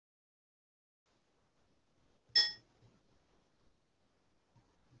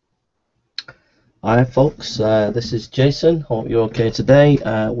Hi folks, this is Jason. Hope you're okay today.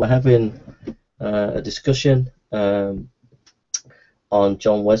 We're having a discussion on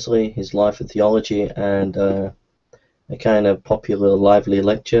John Wesley, his life and theology, and a kind of popular lively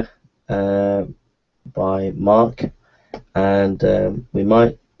lecture by Mark. And we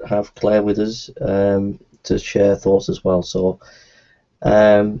might have Claire with us to share thoughts as well. So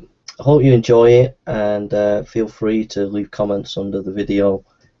I hope you enjoy it, and feel free to leave comments under the video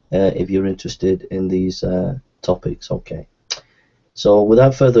if you're interested in these topics. Okay, so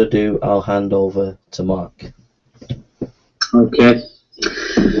without further ado, I'll hand over to Mark. Okay,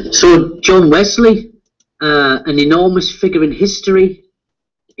 so John Wesley, an enormous figure in history,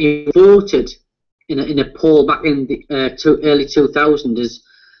 he voted in a poll back in the early 2000 as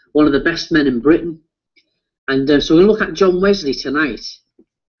one of the best men in Britain. And so we'll look at John Wesley tonight,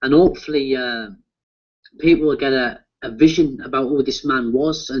 and hopefully people will get a vision about who this man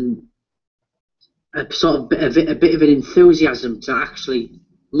was, and a sort of a bit of an enthusiasm to actually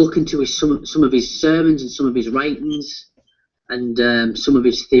look into some of his sermons and some of his writings and some of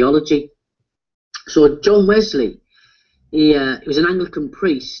his theology. So John Wesley, he was an Anglican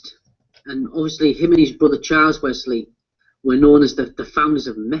priest, and obviously him and his brother Charles Wesley were known as the founders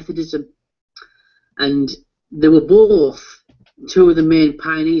of Methodism, and they were both two of the main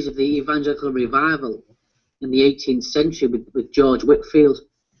pioneers of the evangelical revival in the 18th century with George Whitefield.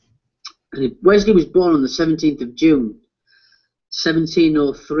 And Wesley was born on the 17th of June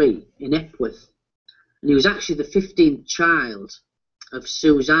 1703 in Epworth, and he was actually the 15th child of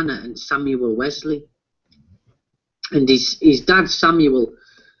Susanna and Samuel Wesley. And his dad Samuel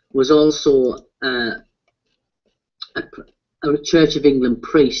was also a Church of England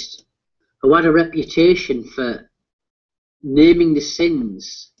priest who had a reputation for naming the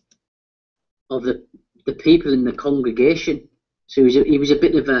sins of the people in the congregation. So he was a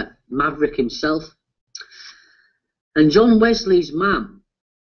bit of a maverick himself. And John Wesley's mum,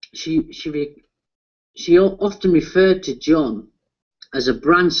 she often referred to John as a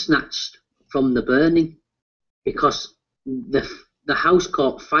brand snatched from the burning, because the house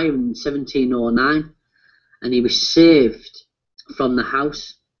caught fire in 1709 and he was saved from the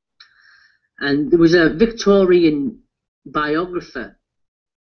house. And there was a Victorian biographer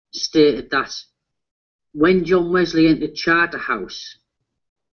stated that when John Wesley entered Charterhouse,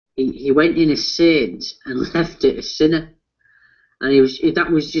 he went in a saint and left it a sinner. And that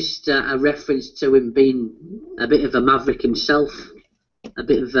was just a reference to him being a bit of a maverick himself, a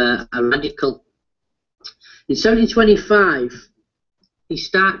bit of a radical. In 1725, he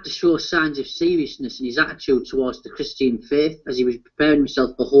started to show signs of seriousness in his attitude towards the Christian faith as he was preparing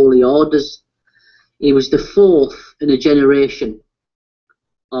himself for holy orders. He was the fourth in a generation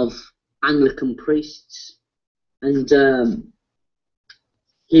of Anglican priests, and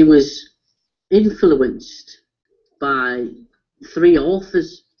he was influenced by three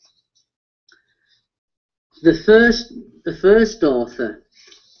authors. The first author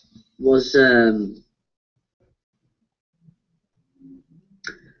was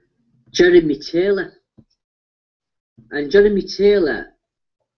Jeremy Taylor, and Jeremy Taylor,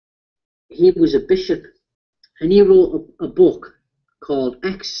 he was a bishop, and he wrote a book called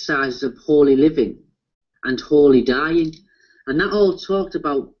Exercises of Holy Living and Holy Dying, and that all talked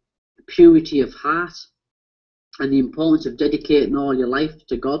about purity of heart and the importance of dedicating all your life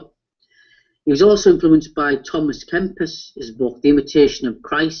to God. He was also influenced by Thomas Kempis' book, The Imitation of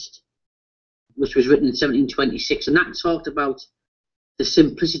Christ, which was written in 1726, and that talked about the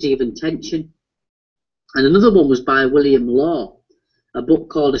simplicity of intention. And another one was by William Law, a book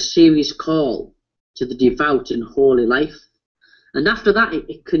called A Serious Call to the Devout and Holy Life. And after that,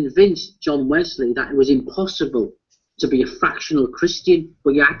 it convinced John Wesley that it was impossible to be a fractional Christian,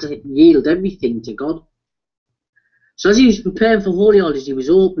 but you had to yield everything to God. So as he was preparing for holy orders, he was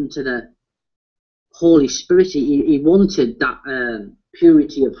open to the Holy Spirit. He wanted that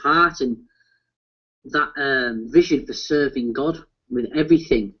purity of heart and that vision for serving God with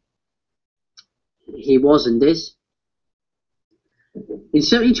everything he was and is. In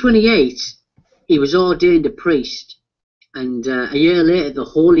 1728, he was ordained a priest, and a year later the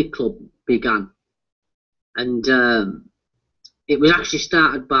Holy Club began, and it was actually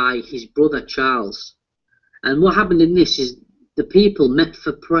started by his brother Charles. And what happened in this is the people met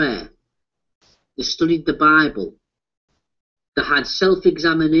for prayer, they studied the Bible, they had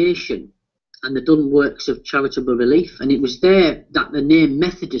self-examination, and they done works of charitable relief. And it was there that the name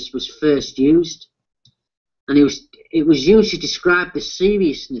Methodist was first used, and it was used to describe the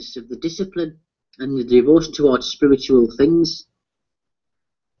seriousness of the discipline and the devotion towards spiritual things.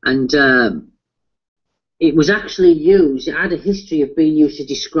 And it was actually used, it had a history of being used to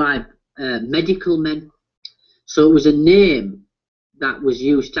describe medical men. So it was a name that was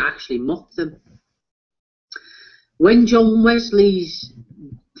used to actually mock them. When John Wesley's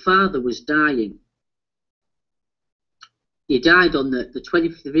father was dying, he died on the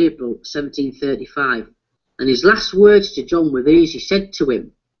 25th of April 1735, and his last words to John were these. He said to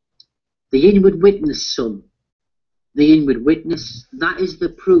him, "The inward witness, son, the inward witness, that is the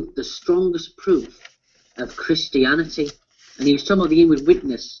proof, the strongest proof of Christianity." And he was talking about the inward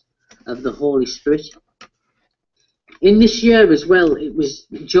witness of the Holy Spirit. In this year as well, it was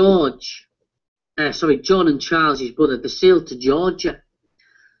John and Charles, his brother, they sailed to Georgia,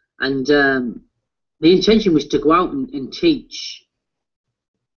 and the intention was to go out and teach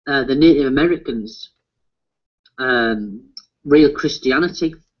the Native Americans real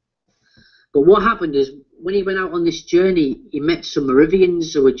Christianity. But what happened is, when he went out on this journey, he met some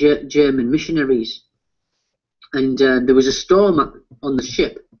Moravians who were German missionaries, and there was a storm on the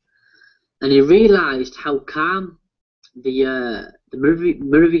ship, and he realised how calm the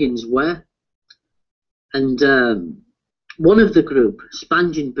Moravians were. And one of the group,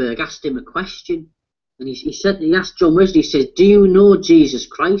 Spangenberg, asked him a question, and he asked John Wesley, he said, "Do you know Jesus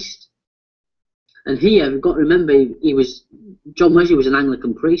Christ?" And here, we've got to remember, John Wesley was an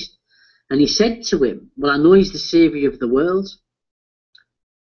Anglican priest, and he said to him, "Well, I know he's the saviour of the world."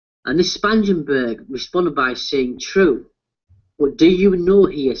 And this Spangenberg responded by saying, "True, but do you know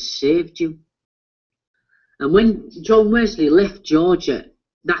he has saved you?" And when John Wesley left Georgia,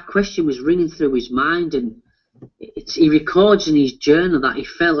 that question was ringing through his mind, and he records in his journal that he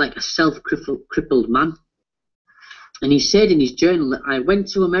felt like a self-crippled man. And he said in his journal that, "I went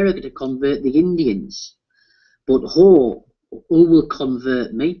to America to convert the Indians, but who will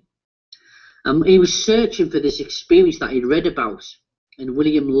convert me?" And he was searching for this experience that he'd read about in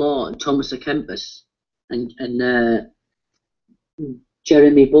William Law and Thomas à Kempis and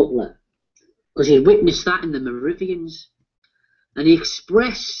Jeremy Butler, because he'd witnessed that in the Moravians. And he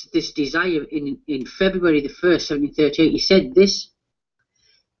expressed this desire in February the 1st, 1738. He said this.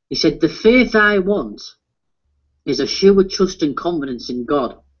 He said, "The faith I want is a sure trust and confidence in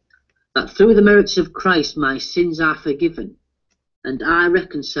God, that through the merits of Christ my sins are forgiven, and I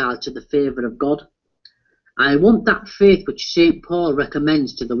reconciled to the favour of God. I want that faith which St. Paul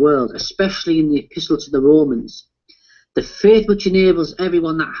recommends to the world, especially in the Epistle to the Romans, the faith which enables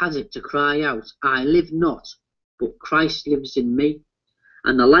everyone that has it to cry out, 'I live not, but Christ lives in me.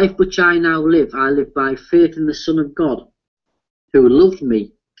 And the life which I now live, I live by faith in the Son of God, who loved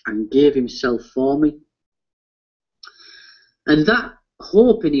me and gave himself for me.'" And that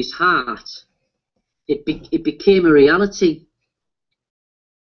hope in his heart, it became a reality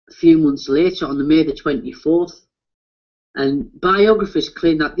a few months later on May the 24th. And biographers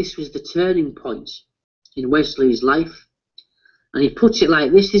claim that this was the turning point in Wesley's life. And he puts it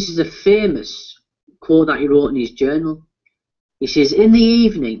like this. This is a famous quote that he wrote in his journal. He says, "In the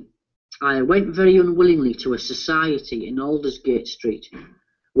evening, I went very unwillingly to a society in Aldersgate Street,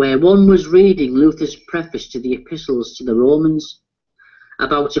 where one was reading Luther's preface to the Epistles to the Romans.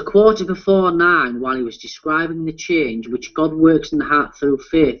 About 9:15, while he was describing the change which God works in the heart through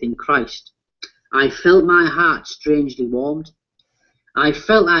faith in Christ, I felt my heart strangely warmed. I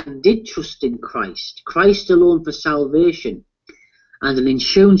felt I did trust in Christ, Christ alone for salvation, and an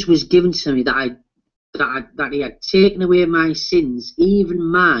assurance was given to me that he had taken away my sins, even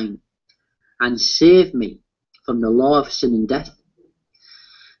mine, and saved me from the law of sin and death."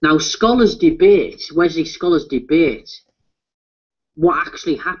 Now, Wesley scholars debate what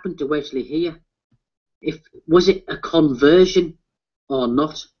actually happened to Wesley here. Was it a conversion or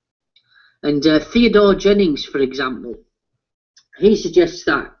not? And Theodore Jennings, for example, he suggests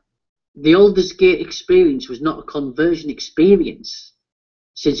that the Aldersgate experience was not a conversion experience,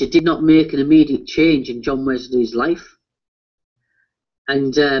 since it did not make an immediate change in John Wesley's life.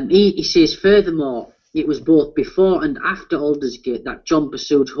 And he says, furthermore, it was both before and after Aldersgate that John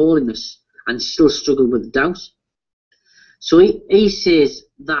pursued holiness and still struggled with doubt. So he says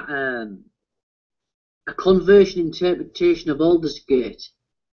that a conversion interpretation of Aldersgate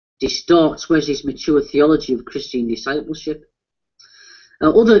distorts Wesley's mature theology of Christian discipleship.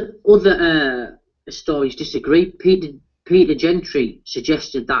 Other historians disagree. Peter Gentry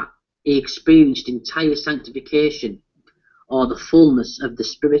suggested that he experienced entire sanctification or the fullness of the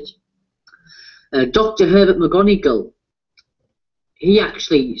Spirit. Dr. Herbert McGonigal, he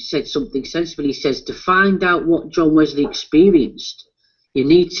actually said something sensible. He says, to find out what John Wesley experienced, you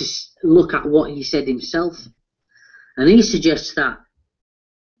need to look at what he said himself. And he suggests that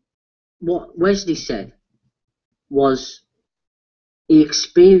what Wesley said was he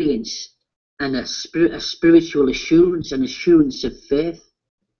experienced a spiritual assurance, an assurance of faith.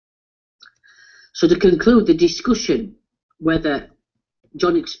 So to conclude the discussion, whether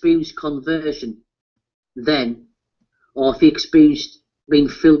John experienced conversion then, or if he experienced being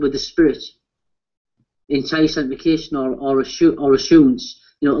filled with the Spirit, entire sanctification or assurance,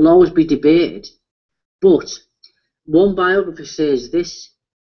 it'll always be debated. But one biographer says this.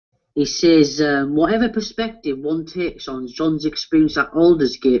 He says, whatever perspective one takes on John's experience at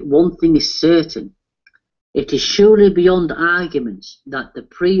Aldersgate, one thing is certain. It is surely beyond argument that the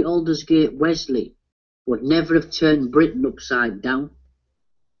pre-Aldersgate Wesley would never have turned Britain upside down.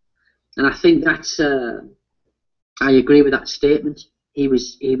 And I think that's, I agree with that statement. He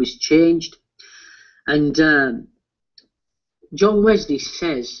was changed. And John Wesley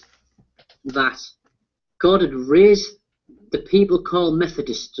says that God had raised the people called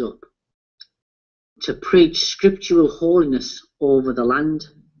Methodists up to preach scriptural holiness over the land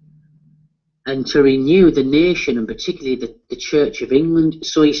and to renew the nation, and particularly the Church of England.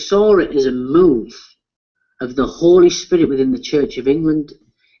 So he saw it as a move of the Holy Spirit within the Church of England.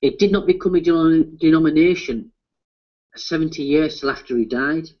 It did not become a denomination 70 years till after he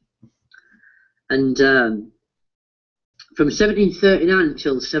died. And from 1739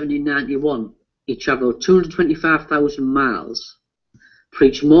 until 1791, he travelled 225,000 miles,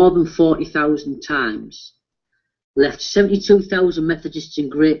 preached more than 40,000 times, left 72,000 Methodists in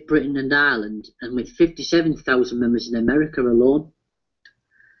Great Britain and Ireland, and with 57,000 members in America alone.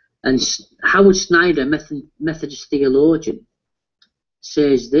 And Howard Snyder, Methodist theologian,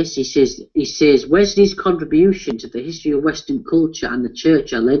 says this. He says Wesley's contribution to the history of Western culture and the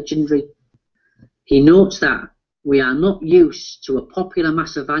church are legendary. He notes that we are not used to a popular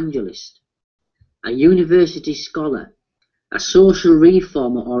mass evangelist, a university scholar, a social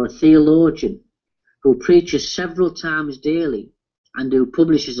reformer, or a theologian who preaches several times daily and who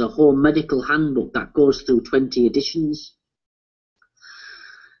publishes a whole medical handbook that goes through 20 editions.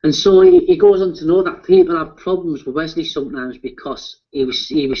 And so he goes on to know that people have problems with Wesley sometimes because he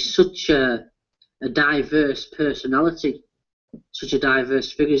was such a diverse personality, such a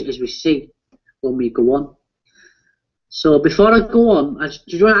diverse figure, as we see when we go on. So before I go on,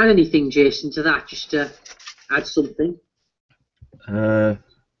 do you want to add anything, Jason, to that? Just to add something.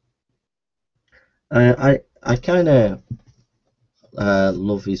 I kind of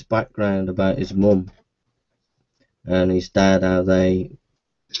love his background about his mum and his dad, how they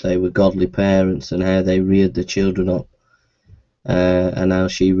were godly parents and how they reared the children up, and how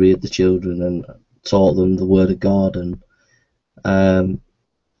she reared the children and taught them the Word of God, and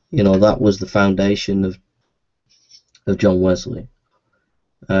that was the foundation of John Wesley.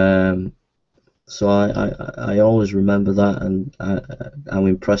 So I always remember that, and how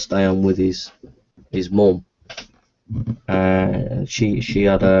impressed I am with his mum. She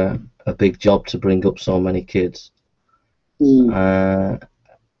had a big job to bring up so many kids,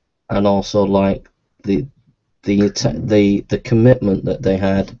 and also like the commitment that they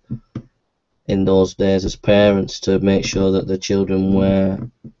had in those days as parents to make sure that the children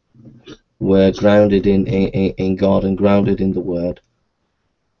were grounded in God and grounded in the Word.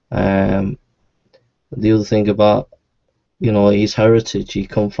 The other thing about his heritage, he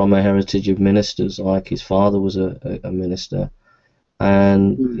come from a heritage of ministers, like his father was a minister,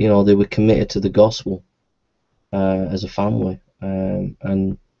 and they were committed to the gospel as a family,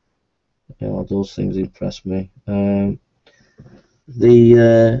 and those things impress me.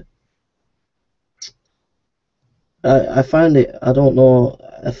 I find it, I don't know,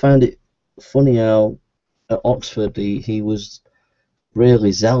 I find it funny how at Oxford he was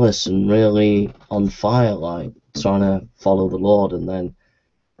really zealous and really on fire, like trying to follow the Lord, and then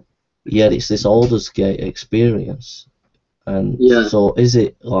yet it's this Aldersgate experience. And so is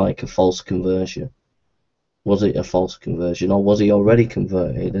it like a false conversion? Was it a false conversion, or was he already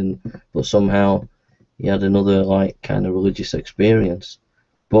converted but somehow he had another like kind of religious experience?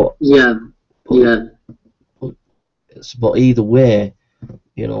 But but either way,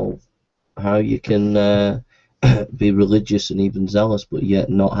 how you can be religious and even zealous but yet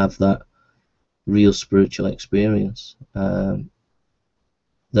not have that real spiritual experience.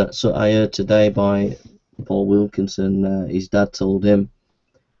 That's what I heard today by Paul Wilkinson. His dad told him,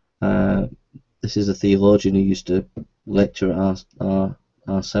 this is a theologian who used to lecture at our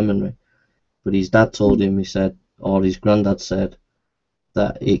seminary, but his dad told him, he said, or his granddad said,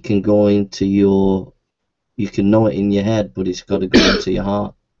 that it can go into you can know it in your head, but it's got to go into your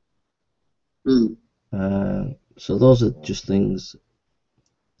heart. So those are just things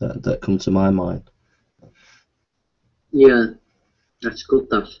that come to my mind. Yeah, that's good,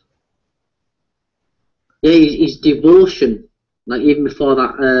 that. Yeah, his devotion, like even before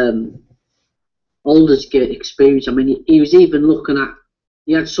that Aldersgate experience, I mean, he was even looking at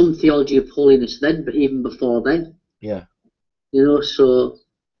he had some theology of holiness then, but even before then. Yeah. You know, so.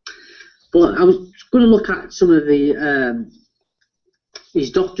 But I was going to look at some of the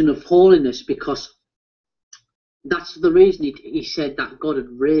his doctrine of holiness, because that's the reason he said that God had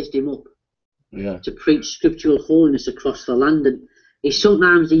raised him up to preach scriptural holiness across the land. And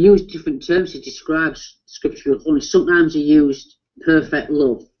he used different terms to describe scriptural holiness. Sometimes he used perfect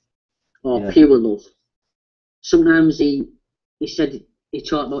love or pure love. Sometimes he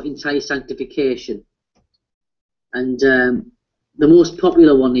talked about entire sanctification. And the most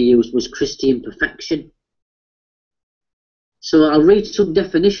popular one he used was Christian perfection. So I'll read some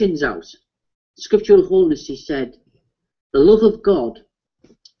definitions out. Scriptural holiness, he said, the love of God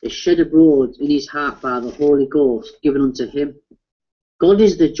is shed abroad in his heart by the Holy Ghost given unto him. God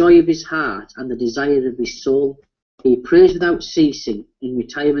is the joy of his heart and the desire of his soul. He prays without ceasing, in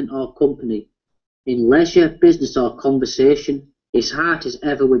retirement or company, in leisure, business or conversation. His heart is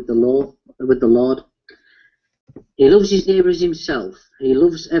ever with the Lord. He loves his neighbour as himself. He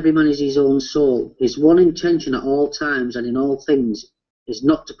loves every man as his own soul. His one intention at all times and in all things is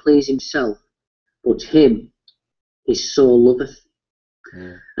not to please himself, but him his soul loveth.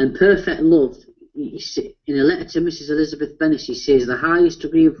 And perfect love, in a letter to Mrs. Elizabeth Bennis, he says, the highest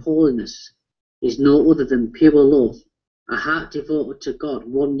degree of holiness is no other than pure love, a heart devoted to God,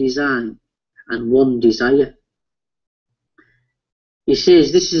 one design and one desire. He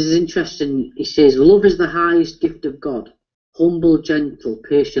says, this is interesting, he says, love is the highest gift of God, humble, gentle,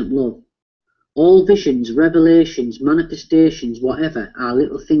 patient love. All visions, revelations, manifestations, whatever, are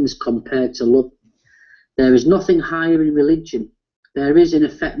little things compared to love. There is nothing higher in religion. There is, in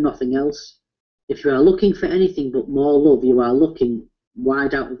effect, nothing else. If you are looking for anything but more love, you are looking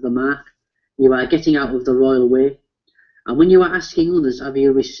wide out of the mark. You are getting out of the royal way. And when you are asking others, have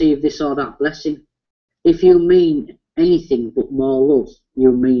you received this or that blessing? If you mean anything but more love,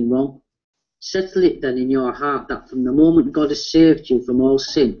 you mean wrong. Settle it then in your heart that from the moment God has saved you from all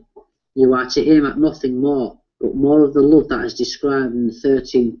sin, you are to aim at nothing more, but more of the love that is described in the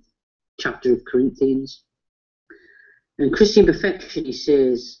 13th chapter of Corinthians. And Christian perfection, he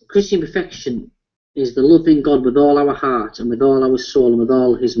says, Christian perfection is the loving God with all our heart and with all our soul and with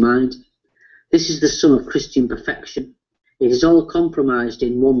all his mind. This is the sum of Christian perfection. It is all comprised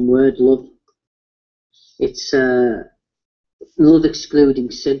in one word, love. It's love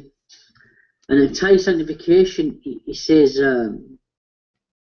excluding sin. And entire sanctification, he says,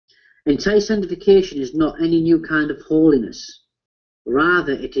 entire sanctification is not any new kind of holiness.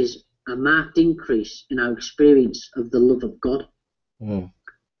 Rather, it is a marked increase in our experience of the love of God.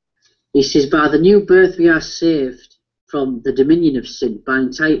 He says, by the new birth we are saved from the dominion of sin, by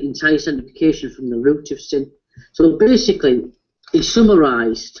entire sanctification from the root of sin. So basically, he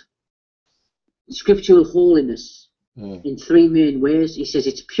summarised scriptural holiness in three main ways. He says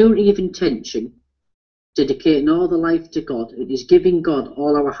it's purity of intention, dedicating all the life to God. It is giving God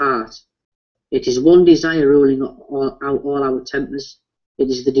all our heart. It is one desire ruling out all our tempers. It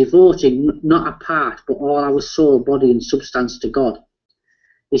is the devoting, not a part, but all our soul, body and substance to God.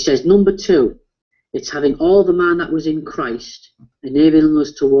 He says, number two, it's having all the man that was in Christ, enabling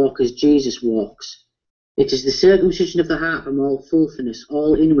us to walk as Jesus walks. It is the circumcision of the heart from all filthiness,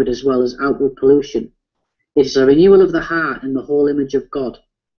 all inward as well as outward pollution. It is a renewal of the heart in the whole image of God,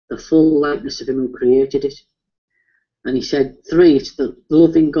 the full likeness of him who created it. And he said, three, it's the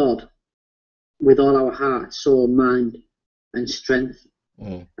loving God with all our heart, soul, mind and strength.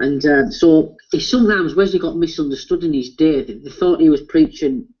 And so sometimes Wesley got misunderstood in his day. They thought he was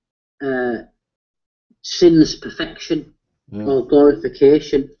preaching sinless perfection or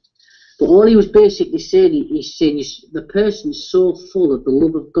glorification. But all he was basically saying, he's saying the person's so full of the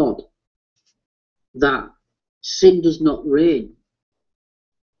love of God that sin does not reign.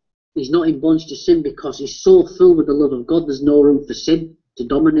 He's not in bondage to sin because he's so filled with the love of God, there's no room for sin to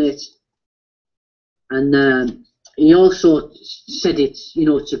dominate. And he also said it's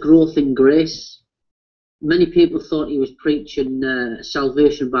a growth in grace. Many people thought he was preaching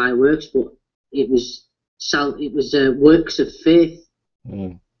salvation by works, but it was works of faith.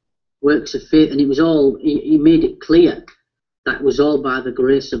 Works of faith, and it was all. He made it clear that it was all by the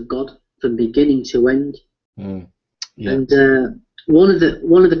grace of God from beginning to end. And one of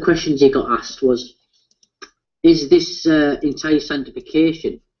the questions he got asked was, "Is this entire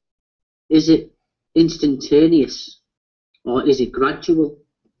sanctification? Is it instantaneous or is it gradual?"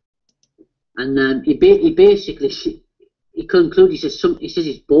 And he basically concluded. He says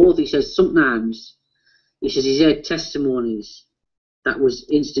it's both. He says sometimes he's heard testimonies that was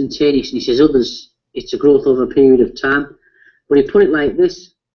instantaneous, and he says others it's a growth over a period of time. But he put it like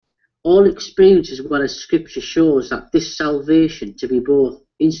this: All experience as well as Scripture shows that this salvation to be both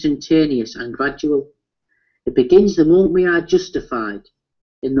instantaneous and gradual. It begins the moment we are justified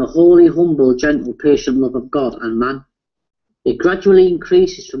in the holy, humble, gentle, patient love of God and man. It gradually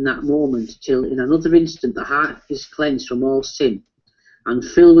increases from that moment till in another instant the heart is cleansed from all sin and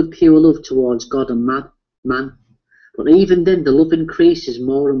filled with pure love towards God and man. But even then the love increases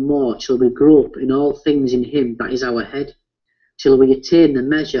more and more till we grow up in all things in him that is our head, till we attain the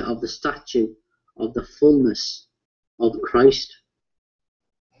measure of the stature of the fullness of Christ.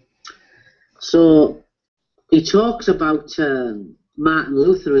 So he talks about Martin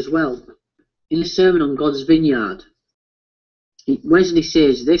Luther as well in a sermon on God's vineyard. Wesley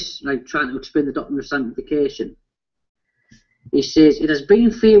says this, like trying to explain the doctrine of sanctification. He says, it has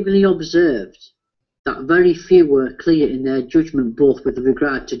been frequently observed that very few were clear in their judgment both with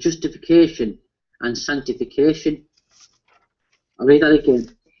regard to justification and sanctification. I'll read that again.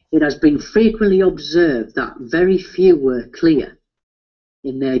 It has been frequently observed that very few were clear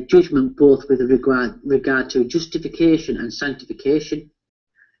in their judgment both with regard to justification and sanctification.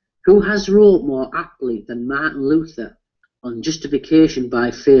 Who has wrote more aptly than Martin Luther on justification by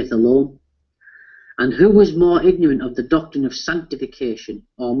faith alone? And who was more ignorant of the doctrine of sanctification,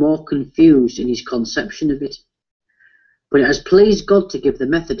 or more confused in his conception of it? But it has pleased God to give the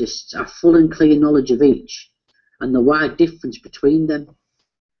Methodists a full and clear knowledge of each, and the wide difference between them.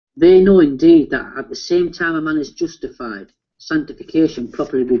 They know indeed that at the same time a man is justified, sanctification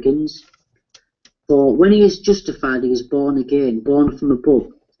properly begins. For when he is justified, he is born again, born from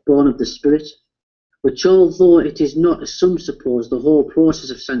above, born of the Spirit, which although it is not, as some suppose, the whole process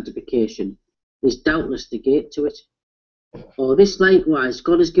of sanctification, is doubtless the gate to it. For this likewise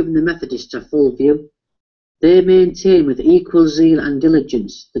God has given the Methodists a full view. They maintain with equal zeal and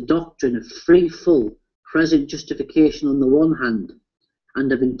diligence the doctrine of free, full, present justification on the one hand,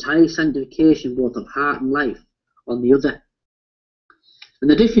 and of entire sanctification both of heart and life on the other. And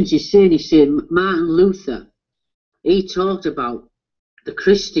the difference he's saying Martin Luther, he talked about the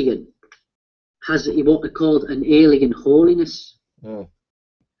Christian has what they called an alien holiness. Oh.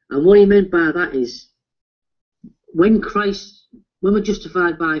 And what he meant by that is when we're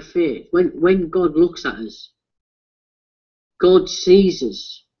justified by faith, when God looks at us, God sees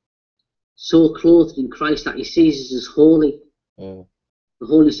us so clothed in Christ that he sees us as holy, the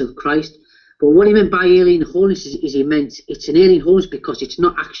holiness of Christ. But what he meant by alien holiness is he meant it's an alien holiness because it's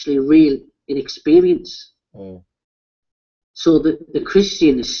not actually real in experience. So the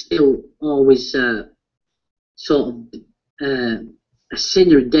Christian is still always sort of a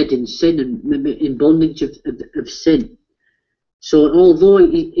sinner dead in sin and in bondage of sin. So although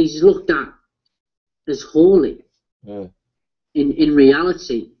he's looked at as holy, in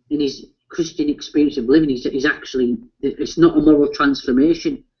reality, in his Christian experience of living, he's actually, it's not a moral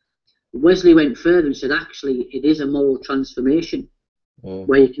transformation. Wesley went further and said actually it is a moral transformation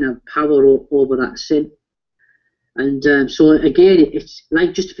where you can have power over that sin. And so again, it's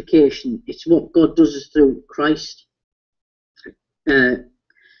like justification, it's what God does through Christ.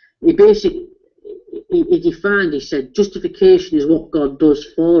 He basically he said justification is what God does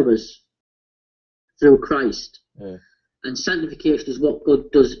for us through Christ, and sanctification is what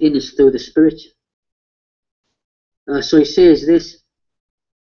God does in us through the Spirit. So he says this: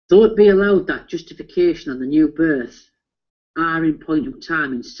 though it be allowed that justification and the new birth are in point of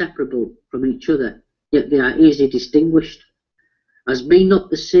time inseparable from each other, yet they are easily distinguished, as being not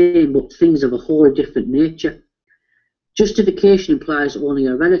the same but things of a wholly different nature. Justification implies only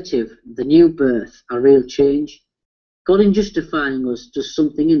a relative, the new birth, a real change. God in justifying us does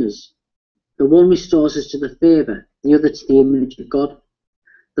something in us. The one restores us to the favour, the other to the image of God.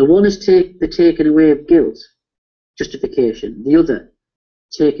 The one is the taken away of guilt, justification, the other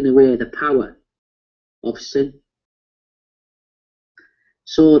taking away the power of sin.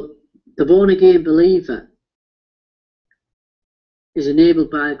 So the born-again believer is enabled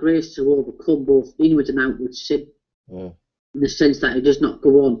by grace to overcome both inward and outward sin, in the sense that he does not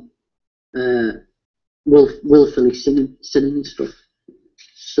go on willfully sinning and stuff.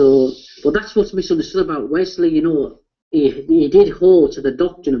 So, but that's what's misunderstood about Wesley. You know, he did hold to the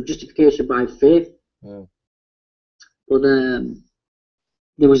doctrine of justification by faith, but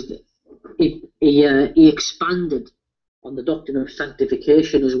there was he expanded on the doctrine of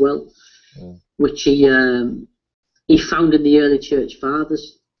sanctification as well, which he found in the early church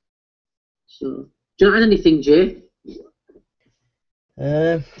fathers. So, do you know anything, Jay?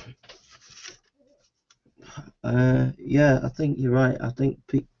 Yeah, I think you're right. I think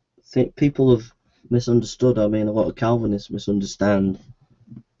people have misunderstood. I mean, a lot of Calvinists misunderstand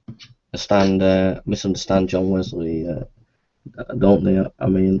John Wesley don't they? I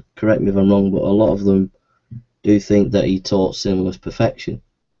mean, correct me if I'm wrong, but a lot of them do think that he taught sinless perfection.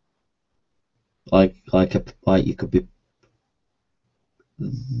 Like you could be.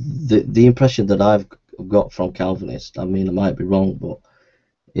 The impression that I've got from Calvinists, I mean, I might be wrong, but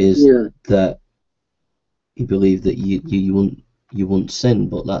is that he believed that you wouldn't sin,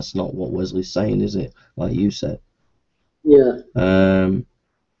 but that's not what Wesley's saying, is it? Like you said. Yeah.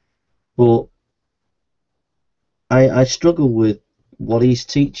 But I struggle with what he's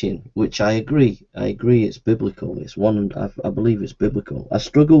teaching, which I agree. I agree it's biblical. It's one, I believe it's biblical. I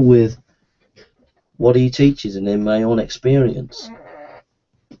struggle with what he teaches, and in my own experience.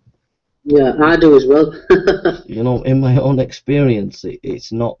 Yeah, I do as well. You know, in my own experience,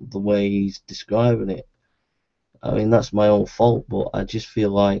 it's not the way he's describing it. I mean, that's my own fault, but I just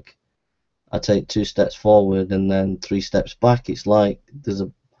feel like I take 2 steps forward and then 3 steps back. It's like there's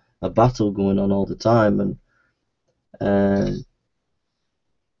a battle going on all the time, and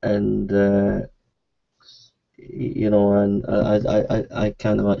you know, and I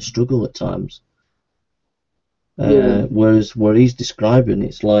kind of like struggle at times. Whereas where he's describing,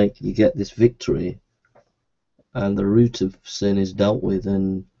 it's like you get this victory, and the root of sin is dealt with,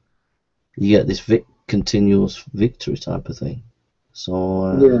 and you get this continuous victory type of thing.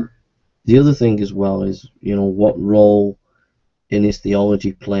 So the other thing as well is, you know, what role in his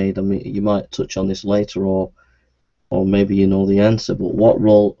theology played. I mean, you might touch on this later, or maybe you know the answer, but what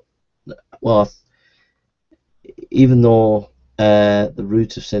role? Well, even though the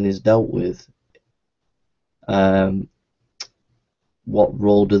root of sin is dealt with, what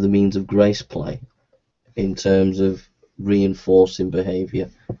role do the means of grace play in terms of reinforcing behaviour?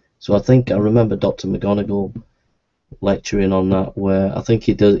 So I remember Dr. McGonigal lecturing on that, where I think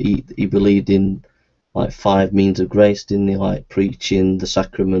he believed in like 5 means of grace, didn't he? Like preaching, the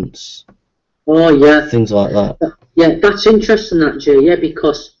sacraments. Oh yeah. Things like that. Yeah, that's interesting, that, Jay. Yeah,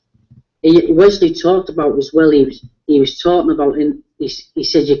 because Wesley talked about as well. He was talking about he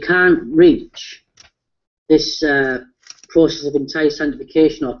said you can't reach this process of entire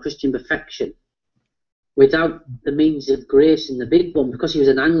sanctification or Christian perfection without the means of grace. And the big one, because he was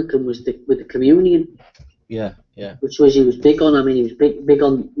an Anglican, was with the communion. Yeah. Which he was big on. I mean, he was big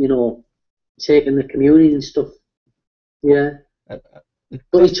on, you know, taking the communion and stuff. Yeah.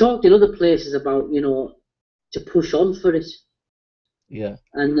 But he talked in other places about, you know, to push on for it. Yeah.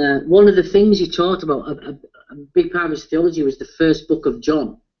 And one of the things he talked about, a big part of his theology, was the first book of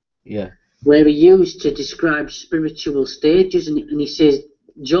John. Yeah. Where he used to describe spiritual stages, and he says,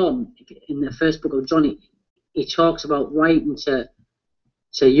 John, in the first book of John, he talks about writing to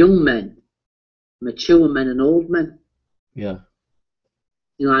young men, mature men and old men. Yeah.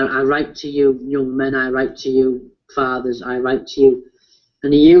 You know, I write to you, young men, I write to you, fathers, I write to you.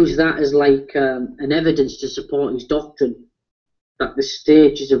 And he used that as like an evidence to support his doctrine, that the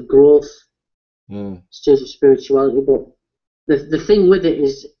stages of growth, stages of spirituality. But the thing with it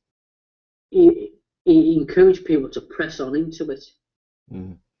is, he encouraged people to press on into it.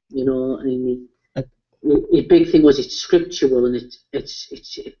 You know, and the big thing was it's scriptural, and it's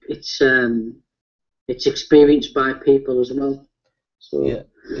experienced by people as well. So, yeah.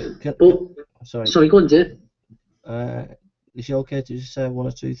 Sorry, go on, Jay. Is it okay to just say 1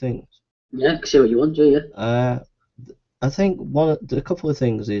 or 2 things? Yeah, say what you want, Jay. Yeah. I think a couple of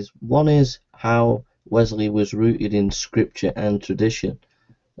things is, one is how Wesley was rooted in scripture and tradition.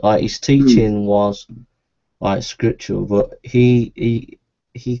 Like his teaching was like scriptural, but he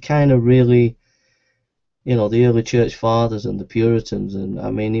kind of really, you know, the early church fathers and the Puritans, and I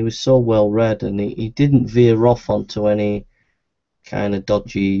mean, he was so well read, and he didn't veer off onto any kind of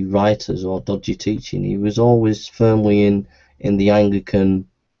dodgy writers or dodgy teaching. He was always firmly in the Anglican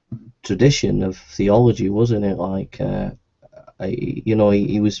tradition of theology, wasn't it? Like, you know,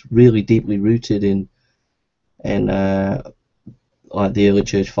 he was really deeply rooted in like the early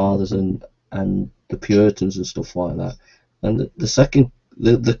church fathers and the Puritans and stuff like that. And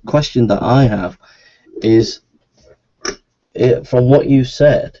the question that I have is, from what you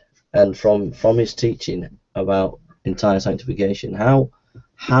said and from his teaching about entire sanctification, how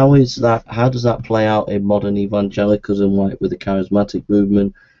does that play out in modern evangelicalism, like with the charismatic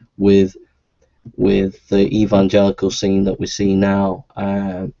movement, with the evangelical scene that we see now?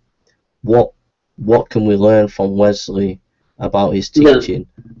 What can we learn from Wesley about his teaching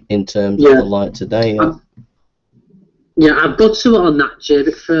in terms of the light today? I've got some on that, Jay, a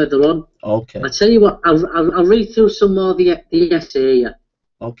bit further on. Okay. I tell you what, I'll read through some more of the essay here.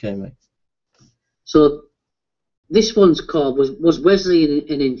 Okay, mate. So this one's called Was Wesley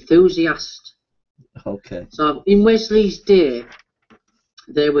an Enthusiast? Okay. So in Wesley's day,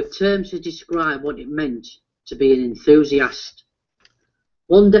 there were terms to describe what it meant to be an enthusiast.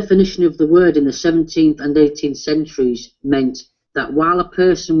 One definition of the word in the 17th and 18th centuries meant that while a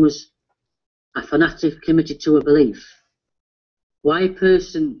person was a fanatic committed to a belief, why a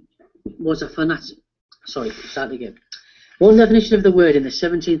person was a fanatic, sorry, start again. One definition of the word in the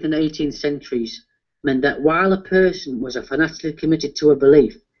 17th and 18th centuries meant that while a person was a fanatically committed to a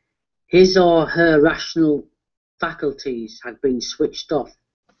belief, his or her rational faculties had been switched off,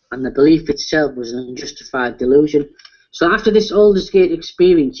 and the belief itself was an unjustified delusion. So after this Aldersgate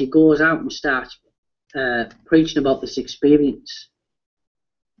experience, he goes out and starts preaching about this experience.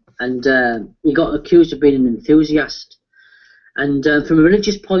 And he got accused of being an enthusiast. And from a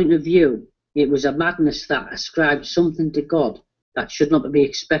religious point of view, it was a madness that ascribed something to God that should not be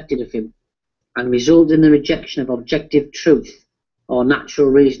expected of him, and resulted in the rejection of objective truth or natural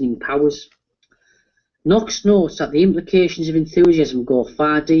reasoning powers. Knox notes that the implications of enthusiasm go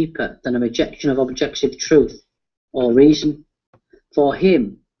far deeper than a rejection of objective truth or reason. For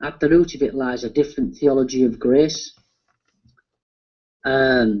him, at the root of it lies a different theology of grace.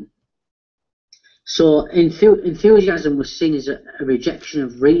 So enthusiasm was seen as a rejection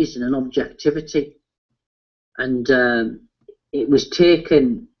of reason and objectivity, and it was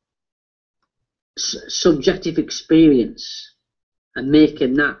taken subjective experience and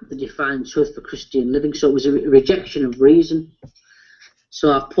making that the defining truth for Christian living. So it was a rejection of reason.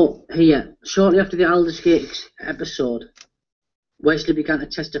 So I put here, shortly after the Aldersgate episode, Wesley began to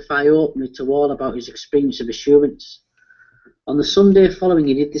testify openly to all about his experience of assurance. On the Sunday following,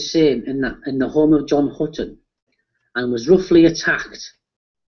 he did the same in the home of John Hutton, and was roughly attacked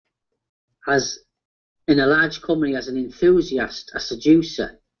as in a large company as an enthusiast, a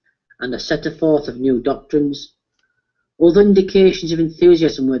seducer, and a setter forth of new doctrines. Other indications of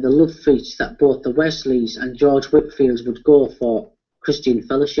enthusiasm were the love feasts that both the Wesleys and George Whitfields would go for Christian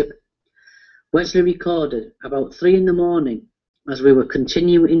fellowship. Wesley recorded, about 3 in the morning, as we were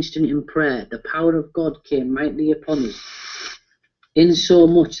continuing instant in prayer, the power of God came mightily upon us,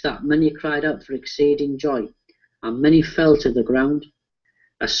 insomuch that many cried out for exceeding joy, and many fell to the ground.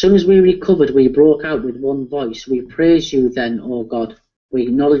 As soon as we recovered, we broke out with one voice, "We praise you then, O God, we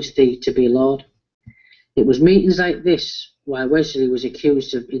acknowledge thee to be Lord." It was meetings like this why Wesley was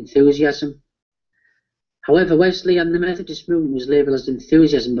accused of enthusiasm. However, Wesley and the Methodist movement was labelled as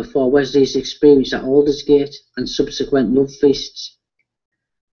enthusiasm before Wesley's experience at Aldersgate and subsequent love feasts.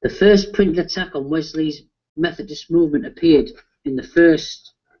 The first printed attack on Wesley's Methodist movement appeared in the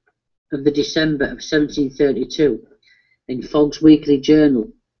 1st of the December of 1732 in Fogg's Weekly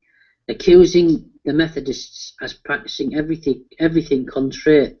Journal, accusing the Methodists as practicing everything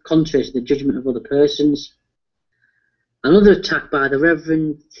contrary to the judgment of other persons. Another attack by the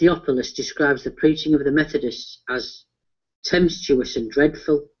Reverend Theophilus describes the preaching of the Methodists as tempestuous and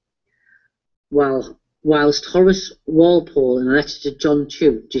dreadful, whilst Horace Walpole, in a letter to John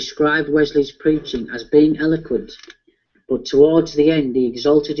Tew, described Wesley's preaching as being eloquent, but towards the end he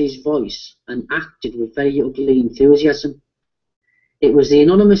exalted his voice and acted with very ugly enthusiasm. It was the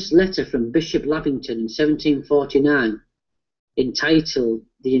anonymous letter from Bishop Lavington in 1749, entitled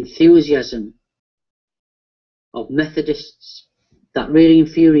 "The Enthusiasm of Methodists," that really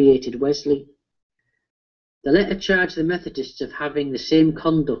infuriated Wesley. The letter charged the Methodists of having the same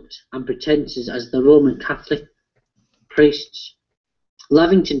conduct and pretences as the Roman Catholic priests.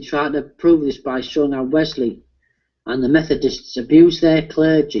 Lavington tried to prove this by showing how Wesley and the Methodists abused their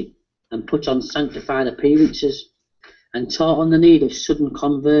clergy and put on sanctified appearances, and taught on the need of sudden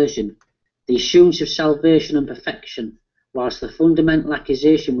conversion, the assurance of salvation and perfection, whilst the fundamental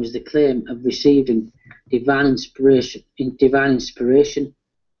accusation was the claim of receiving divine inspiration.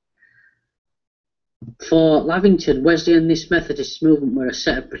 For Lavington, Wesley and this Methodist movement were a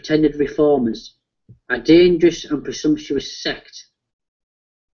set of pretended reformers, a dangerous and presumptuous sect,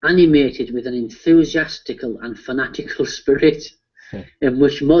 animated with an enthusiastical and fanatical spirit, in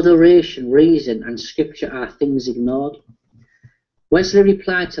which moderation, reason, and scripture are things ignored. Wesley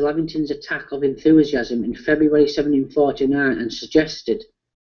replied to Lavington's attack of enthusiasm in February 1749 and suggested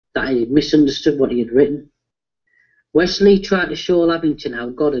that he had misunderstood what he had written. Wesley tried to show Lavington how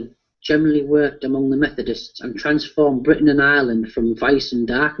God had generally worked among the Methodists and transformed Britain and Ireland from vice and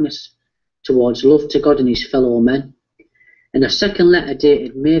darkness towards love to God and his fellow men. In a second letter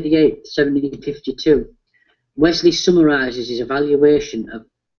dated May the 8th, 1752, Wesley summarises his evaluation of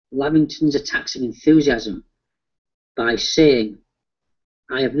Lavington's attacks of enthusiasm by saying,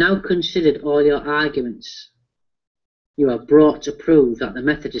 "I have now considered all your arguments you have brought to prove that the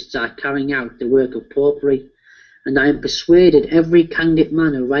Methodists are carrying out the work of popery, and I am persuaded every candid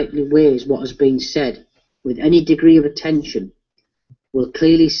man who rightly weighs what has been said with any degree of attention will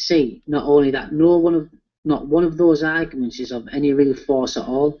clearly see not only that no one of not one of those arguments is of any real force at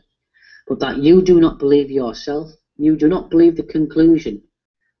all, but that you do not believe yourself. You do not believe the conclusion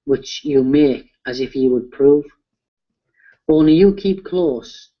which you make as if you would prove. Only you keep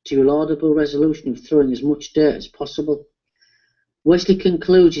close to your laudable resolution of throwing as much dirt as possible. Wesley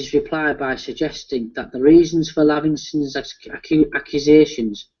concludes his reply by suggesting that the reasons for Lavingston's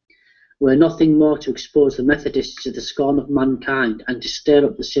accusations were nothing more to expose the Methodists to the scorn of mankind and to stir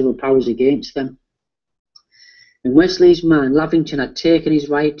up the civil powers against them. In Wesley's mind, Lavington had taken his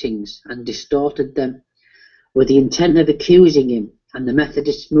writings and distorted them with the intent of accusing him and the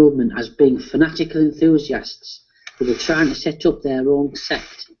Methodist movement as being fanatical enthusiasts who were trying to set up their own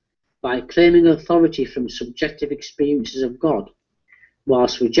sect by claiming authority from subjective experiences of God,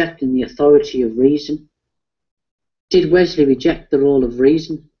 whilst rejecting the authority of reason. Did Wesley reject the role of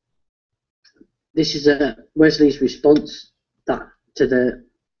reason? This is Wesley's response to the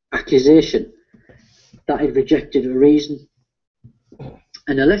accusation that he rejected reason.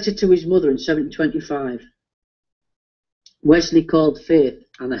 In a letter to his mother in 1725, Wesley called faith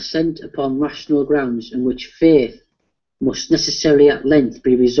an assent upon rational grounds in which faith must necessarily at length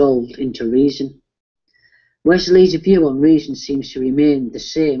be resolved into reason. Wesley's view on reason seems to remain the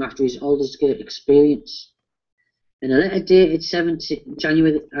same after his Aldersgate experience. In a letter dated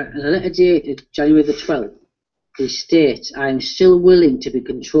January the 12th, he states, "I am still willing to be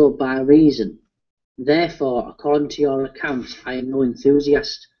controlled by reason. Therefore, according to your account, I am no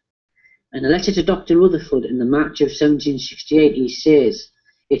enthusiast." In a letter to Dr. Rutherford in the March of 1768, he says,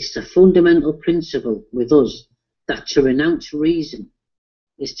 "It's the fundamental principle with us that to renounce reason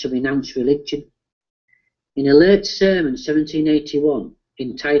is to renounce religion." In a late sermon, 1781,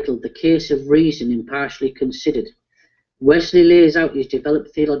 entitled "The Case of Reason Impartially Considered," Wesley lays out his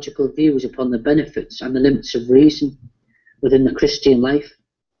developed theological views upon the benefits and the limits of reason within the Christian life.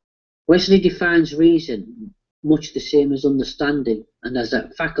 Wesley defines reason much the same as understanding, and as a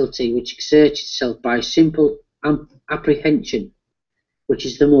faculty which exerts itself by simple apprehension, which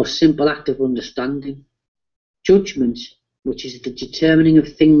is the most simple act of understanding; judgment, which is the determining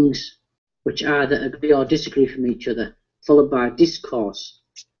of things which either agree or disagree from each other, followed by discourse,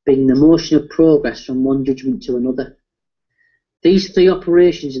 being the motion of progress from one judgment to another. These three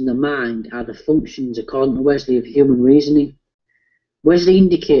operations in the mind are the functions, according to Wesley, of human reasoning. Wesley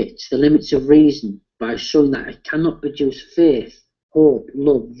indicates the limits of reason by showing that it cannot produce faith, hope,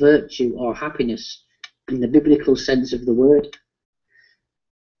 love, virtue, or happiness in the biblical sense of the word.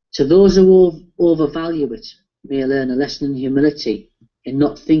 So those who overvalue it may learn a lesson in humility, in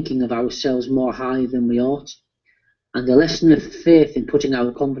not thinking of ourselves more highly than we ought, and a lesson of faith in putting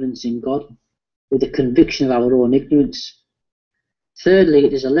our confidence in God, with the conviction of our own ignorance. Thirdly,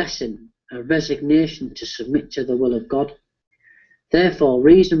 it is a lesson, a resignation to submit to the will of God. Therefore,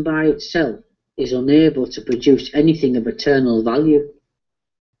 reason by itself is unable to produce anything of eternal value.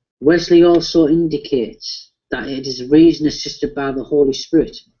 Wesley also indicates that it is reason assisted by the Holy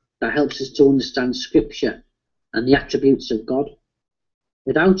Spirit that helps us to understand Scripture and the attributes of God.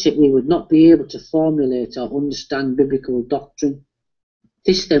 Without it, we would not be able to formulate or understand biblical doctrine.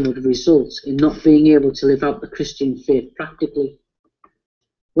 This then would result in not being able to live out the Christian faith practically.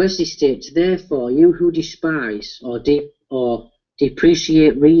 Wesley states, "Therefore, you who despise or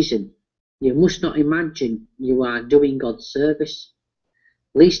depreciate reason, you must not imagine you are doing God service.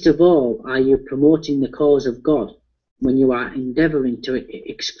 Least of all are you promoting the cause of God when you are endeavouring to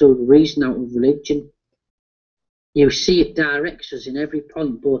exclude reason out of religion. You see, it directs us in every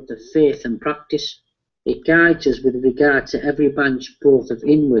point both of faith and practice. It guides us with regard to every branch both of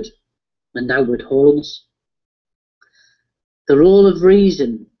inward and outward holiness." The role of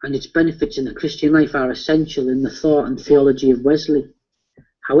reason and its benefits in the Christian life are essential in the thought and theology of Wesley.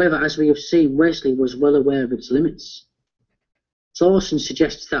 However, as we have seen, Wesley was well aware of its limits. Thorson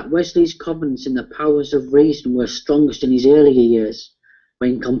suggests that Wesley's confidence in the powers of reason were strongest in his earlier years,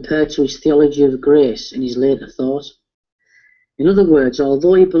 when compared to his theology of grace in his later thought. In other words,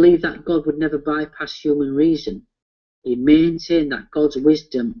 although he believed that God would never bypass human reason, he maintained that God's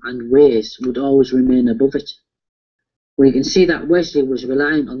wisdom and ways would always remain above it. We can see that Wesley was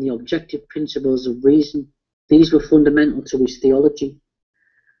reliant on the objective principles of reason. These were fundamental to his theology.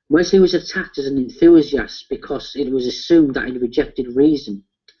 Wesley was attacked as an enthusiast because it was assumed that he rejected reason,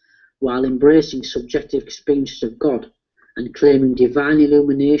 while embracing subjective experiences of God and claiming divine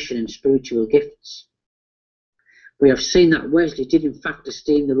illumination and spiritual gifts. We have seen that Wesley did in fact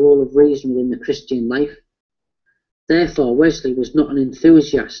esteem the role of reason within the Christian life. Therefore, Wesley was not an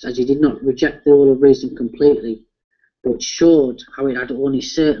enthusiast, as he did not reject the role of reason completely, but showed how it had only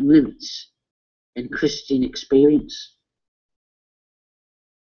certain limits in Christian experience.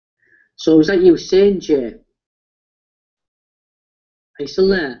 So it was like you were saying, Jay. Are you still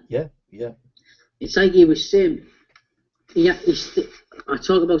there? Yeah, yeah. It's like he was saying. Yeah, I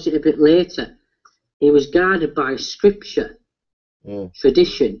talk about it a bit later. He was guided by scripture,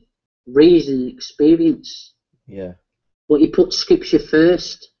 tradition, reason, experience. Yeah. But he put scripture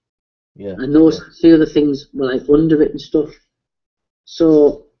first. Yeah. And those three other things were like under it and stuff.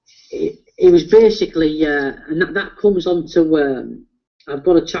 So it was basically, and that comes on to, I've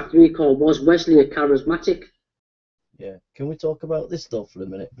got a chapter here called Was Wesley a Charismatic? Yeah. Can we talk about this though for a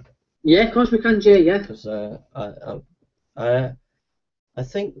minute? Yeah, of course we can, Jay, yeah. Because I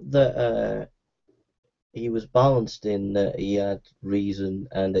think that he was balanced in that he had reason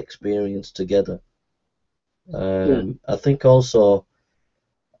and experience together. I think also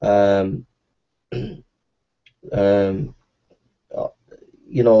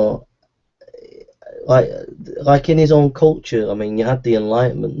you know, like in his own culture, I mean, you had the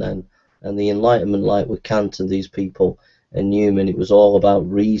Enlightenment then, and the Enlightenment, like with Kant and these people and Newman, it was all about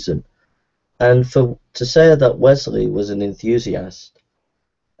reason. And to say that Wesley was an enthusiast,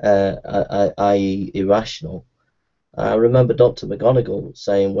 i.e. irrational, I remember Dr. McGonagall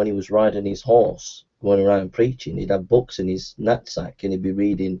saying when he was riding his horse, going around preaching, he'd have books in his knapsack and he'd be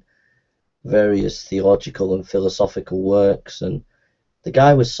reading various theological and philosophical works, and the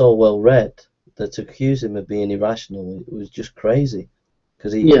guy was so well read that to accuse him of being irrational, it was just crazy,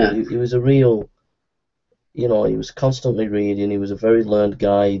 because he was a real, he was constantly reading. He was a very learned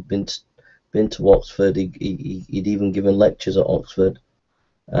guy. He'd been to Oxford. He'd even given lectures at Oxford.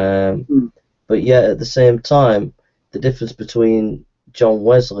 But yet at the same time, the difference between John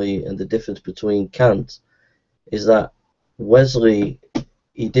Wesley and the difference between Kant is that Wesley,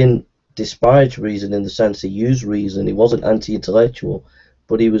 he didn't disparage reason in the sense he used reason. He wasn't anti-intellectual,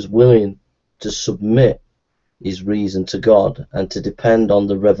 but he was willing to submit his reason to God and to depend on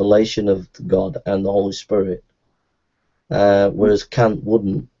the revelation of God and the Holy Spirit, whereas Kant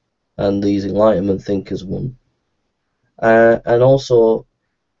wouldn't, and these Enlightenment thinkers wouldn't. And also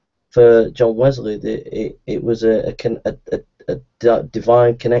for John Wesley, it was a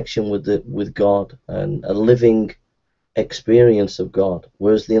divine connection with God and a living experience of God,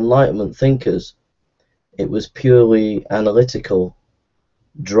 whereas the Enlightenment thinkers, it was purely analytical,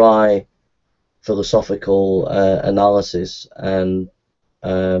 dry, philosophical analysis, and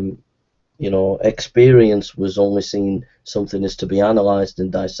experience was only seen something as to be analysed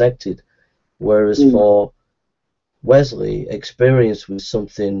and dissected, whereas for Wesley, experience was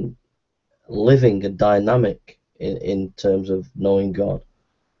something living and dynamic in terms of knowing God.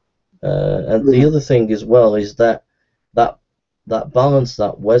 And the other thing as well is that balance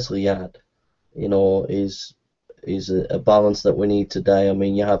that Wesley had, is a balance that we need today. I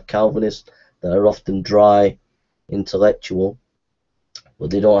mean, you have Calvinists that are often dry, intellectual, but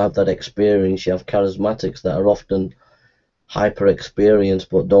they don't have that experience. You have charismatics that are often hyper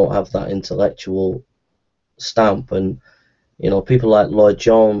experienced but don't have that intellectual stamp. And people like Lloyd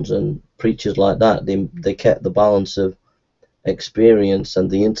Jones and preachers like that, they kept the balance of experience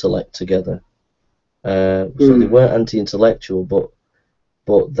and the intellect together. So they weren't anti-intellectual, but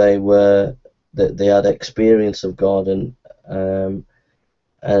they had experience of God, and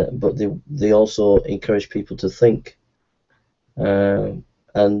but they also encourage people to think. And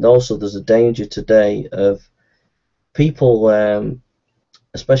also there's a danger today of people,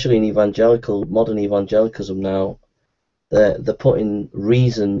 especially in modern evangelicalism now, they're putting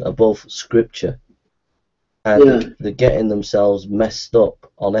reason above scripture, and they're getting themselves messed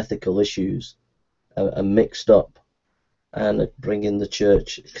up on ethical issues and mixed up, and bringing the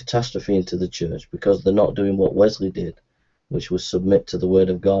church catastrophe into the church because they're not doing what Wesley did, which was submit to the Word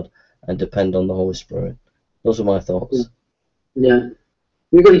of God and depend on the Holy Spirit. Those are my thoughts. Yeah.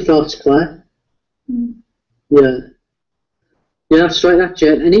 You got any thoughts, Claire? Yeah. Yeah, that's right, that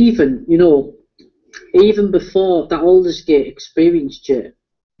Jay. And even before that Aldersgate experience, Jay,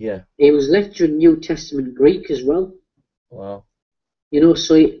 he was lecturing New Testament Greek as well. Wow.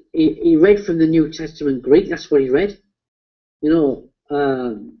 So he read from the New Testament Greek. That's what he read.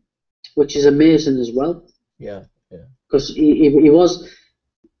 Which is amazing as well. Yeah. Because he was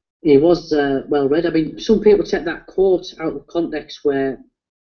well read. I mean, some people take that quote out of context where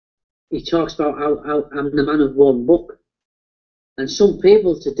he talks about how I'm the man of one book, and some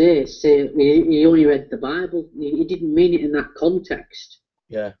people today say he only read the Bible. He didn't mean it in that context.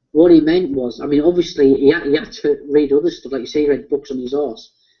 Yeah. What he meant was, I mean, obviously he had to read other stuff, like you say, he read books on his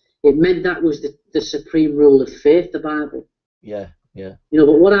horse. It meant that was the supreme rule of faith, the Bible. Yeah.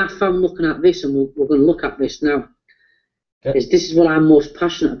 But what I found looking at this, and we're going to look at this now, is this is what I'm most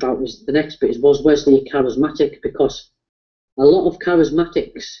passionate about. Was the next bit was Wesley a charismatic? Because a lot of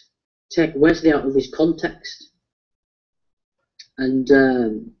charismatics take Wesley out of his context. And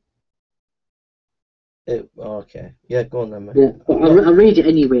okay, yeah, go on then, mate. yeah, but I'll read it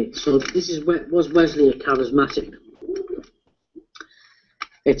anyway. So this is was Wesley a charismatic?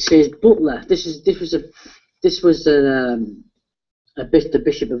 It says Butler. This was the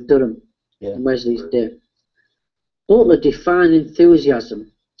Bishop of Durham in Wesley's day. Butler defined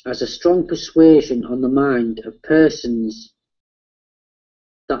enthusiasm as a strong persuasion on the mind of persons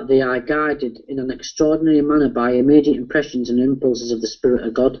that they are guided in an extraordinary manner by immediate impressions and impulses of the Spirit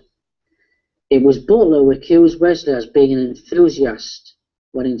of God. It was Butler who accused Wesley as being an enthusiast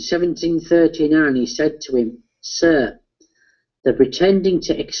when in 1739 he said to him, "Sir, the pretending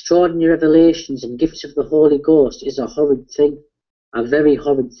to extraordinary revelations and gifts of the Holy Ghost is a horrid thing, a very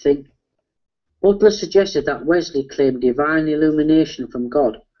horrid thing." Butler suggested that Wesley claimed divine illumination from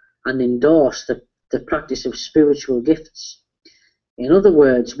God and endorsed the practice of spiritual gifts. In other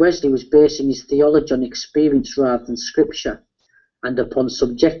words, Wesley was basing his theology on experience rather than scripture, and upon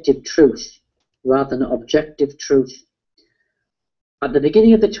subjective truth rather than objective truth. At the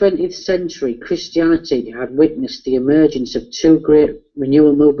beginning of the 20th century, Christianity had witnessed the emergence of two great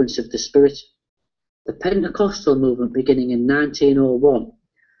renewal movements of the Spirit: the Pentecostal movement beginning in 1901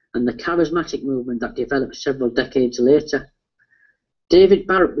 and the charismatic movement that developed several decades later. David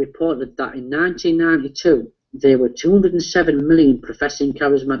Barrett reported that in 1992 there were 207 million professing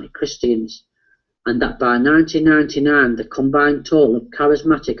charismatic Christians, and that by 1999 the combined total of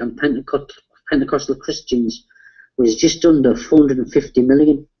charismatic and Pentecostal Christians was just under 450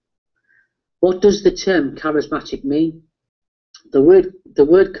 million. What does the term charismatic mean? The word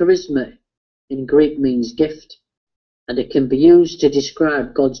charisma in Greek means gift, and it can be used to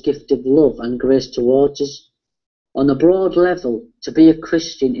describe God's gift of love and grace towards us. On a broad level, to be a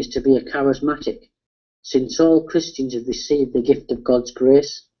Christian is to be a charismatic, since all Christians have received the gift of God's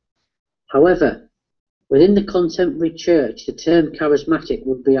grace. However, within the contemporary church, the term charismatic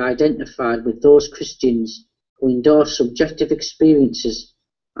would be identified with those Christians who endorse subjective experiences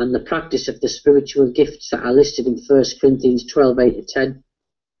and the practice of the spiritual gifts that are listed in 1 Corinthians 12:8-10.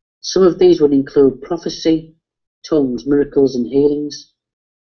 Some of these would include prophecy, tongues, miracles, and healings.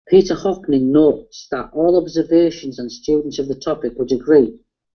 Peter Hockney notes that all observations and students of the topic would agree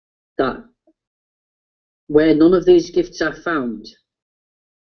that where none of these gifts are found,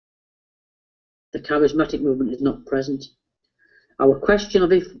 the charismatic movement is not present. Our question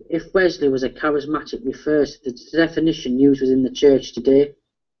of if Wesley was a charismatic refers to the definition used within the church today.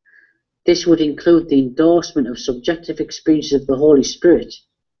 This would include the endorsement of subjective experiences of the Holy Spirit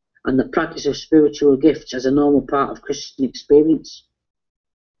and the practice of spiritual gifts as a normal part of Christian experience.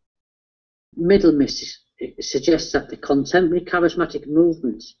 Middlemiss suggests that the contemporary charismatic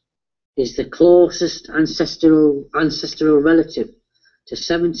movement is the closest ancestral relative to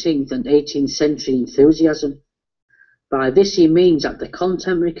 17th and 18th century enthusiasm. By this he means that the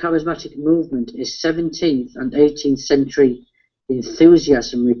contemporary charismatic movement is 17th and 18th century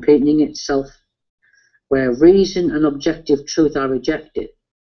enthusiasm repeating itself, where reason and objective truth are rejected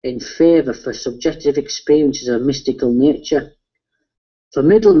in favour for subjective experiences of mystical nature. For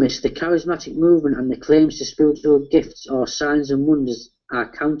Middlemiss, the charismatic movement and the claims to spiritual gifts or signs and wonders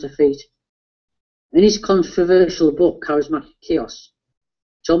are counterfeit. In his controversial book, Charismatic Chaos,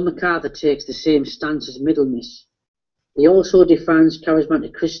 John MacArthur takes the same stance as Middlemiss. He also defines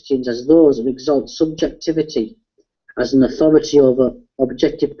charismatic Christians as those who exalt subjectivity as an authority over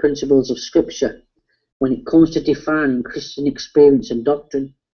objective principles of Scripture when it comes to defining Christian experience and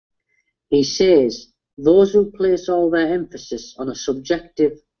doctrine. He says, those who place all their emphasis on a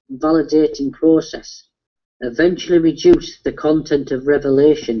subjective, validating process eventually reduce the content of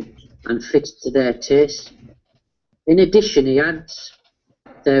revelation and fit to their taste. In addition, he adds,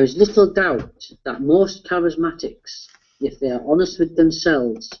 there is little doubt that most charismatics, if they are honest with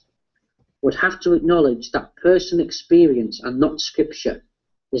themselves, would have to acknowledge that personal experience and not Scripture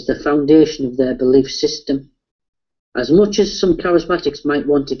is the foundation of their belief system. As much as some charismatics might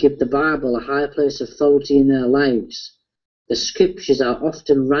want to give the Bible a higher place of authority in their lives, the Scriptures are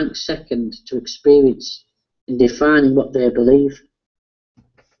often ranked second to experience in defining what they believe.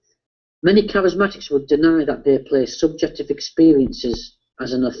 Many charismatics would deny that they place subjective experiences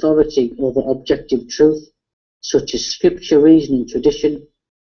as an authority over objective truth, such as Scripture, reason, and tradition.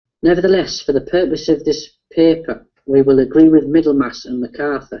 Nevertheless, for the purpose of this paper, we will agree with Middlemiss and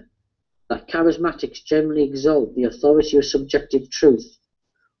MacArthur that charismatics generally exalt the authority of subjective truth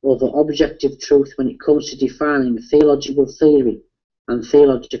over objective truth when it comes to defining theological theory and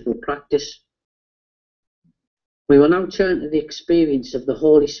theological practice. We will now turn to the experience of the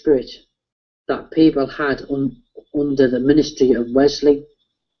Holy Spirit that people had under the ministry of Wesley.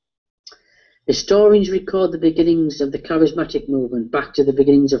 Historians record the beginnings of the charismatic movement back to the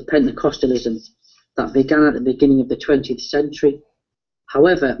beginnings of Pentecostalism that began at the beginning of the 20th century.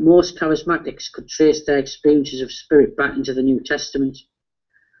 However, most charismatics could trace their experiences of spirit back into the New Testament.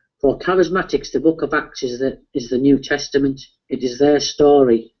 For charismatics, the book of Acts is the New Testament. It is their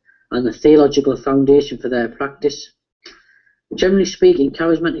story and the theological foundation for their practice. Generally speaking,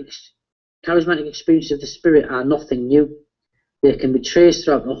 charismatic experiences of the Spirit are nothing new. They can be traced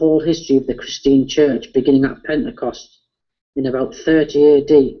throughout the whole history of the Christian Church, beginning at Pentecost in about 30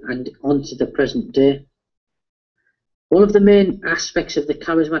 AD and on to the present day. One of the main aspects of the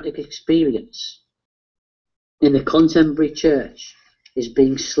charismatic experience in the contemporary church is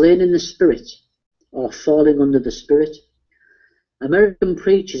being slain in the Spirit or falling under the Spirit. American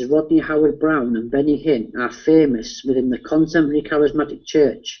preachers Rodney Howard-Browne and Benny Hinn are famous within the contemporary charismatic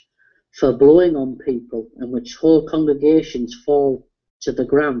church for blowing on people in which whole congregations fall to the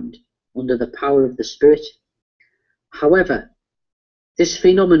ground under the power of the Spirit. However, this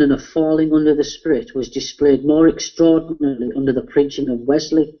phenomenon of falling under the Spirit was displayed more extraordinarily under the preaching of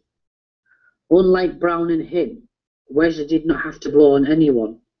Wesley. Unlike Browne and Hinn, Wesley did not have to blow on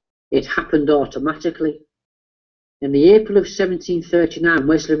anyone. It happened automatically. In the April of 1739,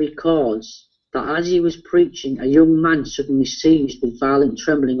 Wesley records that as he was preaching, a young man suddenly seized with violent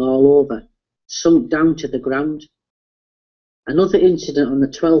trembling all over, sunk down to the ground. Another incident on the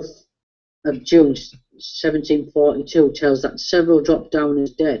 12th of June 1742 tells that several dropped down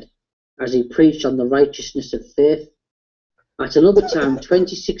as dead as he preached on the righteousness of faith. At another time,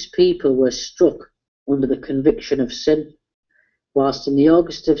 26 people were struck under the conviction of sin, whilst in the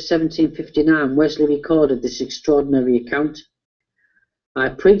August of 1759 Wesley recorded this extraordinary account. I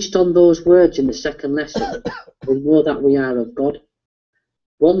preached on those words in the second lesson, we know that we are of God.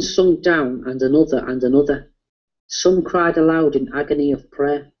 One sunk down, and another and another. Some cried aloud in agony of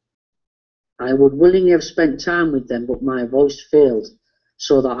prayer. I would willingly have spent time with them, but my voice failed,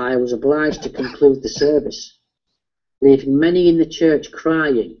 so that I was obliged to conclude the service, leaving many in the church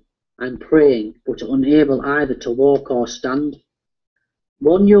crying and praying, but unable either to walk or stand.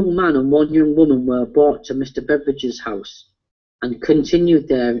 One young man and one young woman were brought to Mr. Beveridge's house, and continued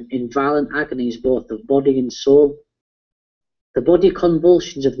there in violent agonies both of body and soul. The body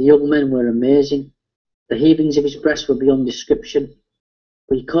convulsions of the young men were amazing. The heavings of his breast were beyond description.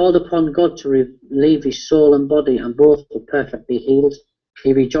 But he called upon God to relieve his soul and body, and both were perfectly healed.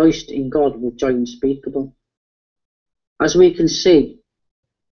 He rejoiced in God with joy unspeakable. As we can see,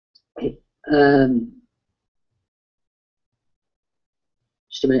 as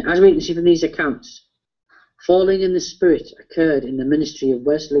we can see from these accounts, falling in the Spirit occurred in the ministry of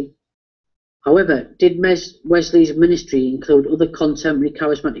Wesley. However, did Wesley's ministry include other contemporary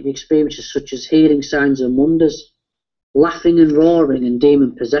charismatic experiences such as healing, signs and wonders, laughing and roaring, and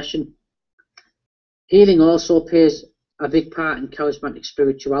demon possession? Healing also plays a big part in charismatic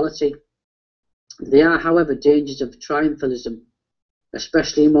spirituality. There are, however, dangers of triumphalism,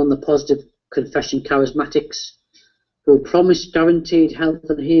 especially among the positive confession charismatics, who promise guaranteed health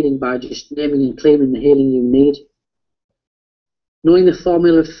and healing by just naming and claiming the healing you need. Knowing the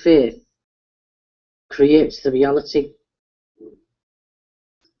formula of faith creates the reality.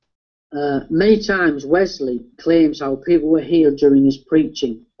 Many times Wesley claims how people were healed during his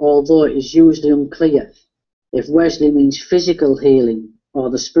preaching, although it is usually unclear if Wesley means physical healing or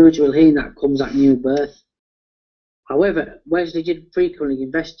the spiritual healing that comes at new birth. However, Wesley did frequently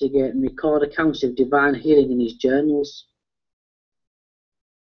investigate and record accounts of divine healing in his journals.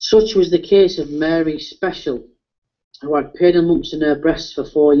 Such was the case of Mary Special, who had pain and lumps in her breasts for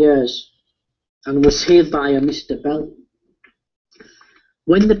 4 years and was healed by a Mr. Bell.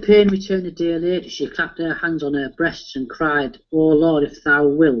 When the pain returned a day later, she clapped her hands on her breasts and cried, "O Lord, if thou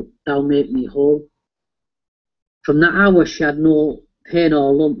wilt, thou make me whole." From that hour she had no pain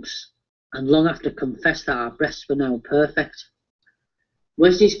or lumps, and long after confessed that her breasts were now perfect.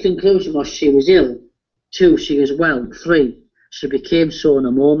 Wesley's conclusion was she was ill. 2, she was well. 3, she became so in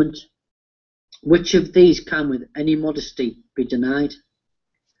a moment. Which of these can with any modesty be denied?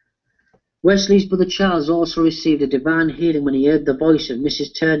 Wesley's brother Charles also received a divine healing when he heard the voice of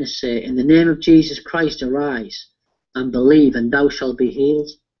Mrs. Turner say, "In the name of Jesus Christ arise, and believe, and thou shalt be healed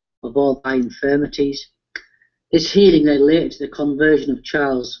of all thy infirmities." This healing led later to the conversion of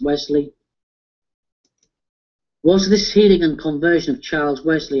Charles Wesley. Was this healing and conversion of Charles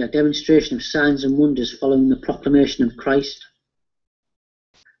Wesley a demonstration of signs and wonders following the proclamation of Christ?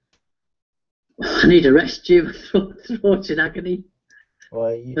 I need a rest, Jim. Throat's in agony.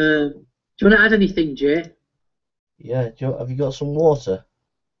 Well, do you want to add anything, Jay? Yeah, have you got some water?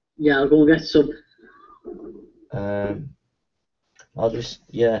 Yeah, I'll go and get some. I'll just,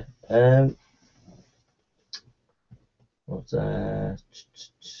 yeah. But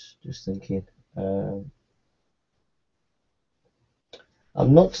just thinking. I'm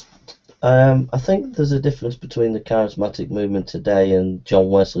not. I think there's a difference between the charismatic movement today and John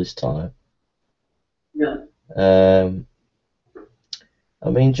Wesley's time. Yeah. I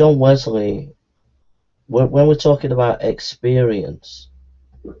mean, John Wesley, when we're talking about experience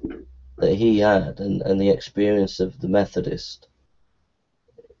that he had and the experience of the Methodist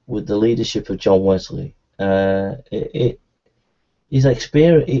with the leadership of John Wesley, his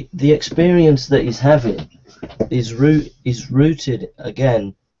experience, the experience that he's having is rooted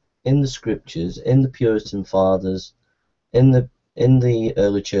again in the scriptures, in the Puritan fathers, in the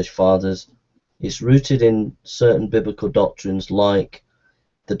early church fathers. It's rooted in certain biblical doctrines like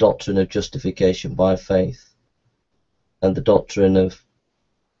the doctrine of justification by faith and the doctrine of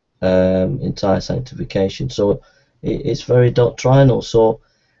entire sanctification. So it's very doctrinal. So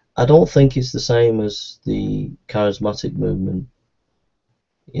I don't think it's the same as the charismatic movement.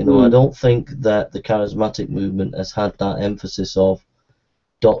 You know, I don't think that the charismatic movement has had that emphasis of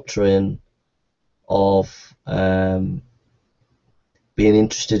doctrine, of being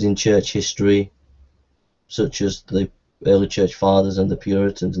interested in church history, such as the early church fathers and the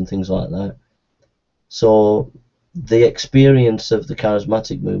Puritans and things like that. So the experience of the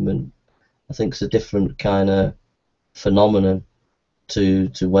charismatic movement, I think, is a different kind of phenomenon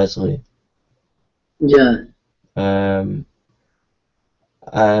to Wesley. Yeah.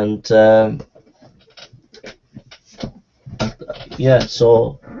 Yeah,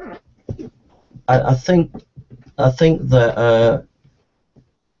 so I think that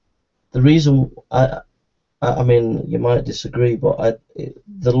the reason I mean, you might disagree, but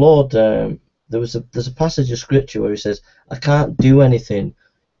the Lord, there's a passage of scripture where he says, I can't do anything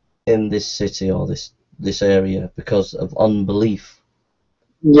in this city or this area because of unbelief.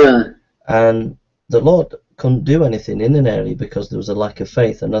 Yeah. And the Lord couldn't do anything in an area because there was a lack of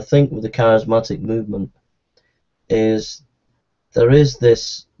faith. And I think with the charismatic movement there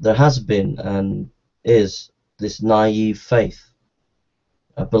has been and is this naive faith,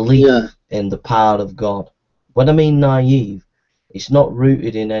 a belief in the power of God. When I mean naive, it's not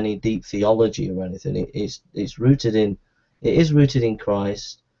rooted in any deep theology or anything. It is rooted in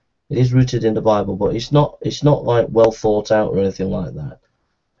Christ. It is rooted in the Bible, but it's not like well thought out or anything like that.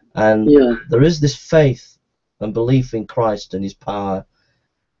 And there is this faith and belief in Christ and his power.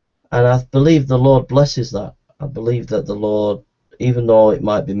 And I believe the Lord blesses that. I believe that the Lord, even though it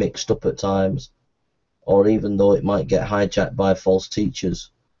might be mixed up at times, or even though it might get hijacked by false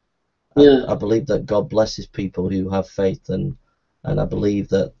teachers, I believe that God blesses people who have faith, and I believe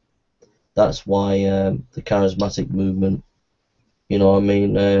that that's why the charismatic movement, you know, I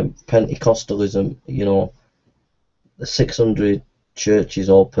mean, Pentecostalism, you know, the 600 churches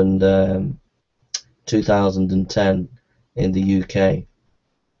opened 2010 in the UK,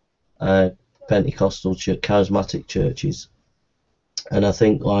 Pentecostal charismatic churches, and I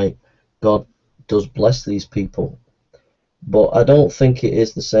think like God does bless these people, but I don't think it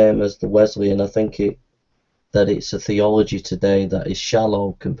is the same as the Wesleyan. I think that it's a theology today that is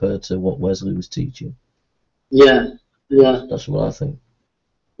shallow compared to what Wesley was teaching. Yeah. That's what I think.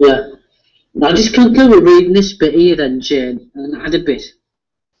 Yeah. I'll just conclude with reading this bit here then, Jane, and add a bit.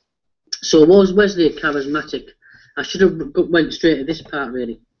 So was Wesley a charismatic? I should have went straight to this part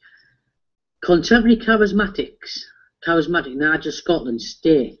really. Contemporary charismatic Niger Scotland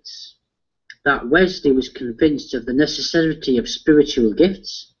states that Wesley was convinced of the necessity of spiritual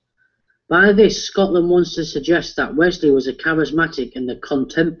gifts. By this, Scotland wants to suggest that Wesley was a charismatic in the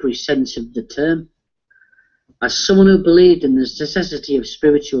contemporary sense of the term, as someone who believed in the necessity of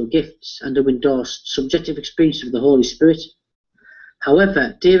spiritual gifts and who endorsed subjective experience of the Holy Spirit.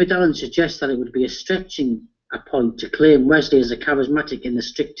 However, David Allen suggests that it would be a stretching a point to claim Wesley as a charismatic in the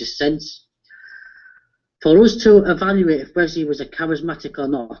strictest sense. For us to evaluate if Wesley was a charismatic or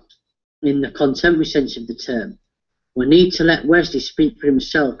not, in the contemporary sense of the term, we need to let Wesley speak for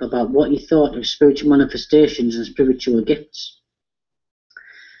himself about what he thought of spiritual manifestations and spiritual gifts.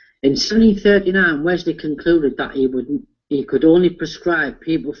 In 1739, Wesley concluded that he could only prescribe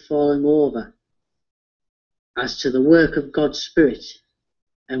people falling over as to the work of God's Spirit,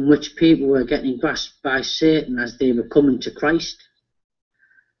 in which people were getting grasped by Satan as they were coming to Christ.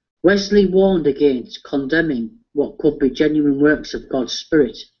 Wesley warned against condemning what could be genuine works of God's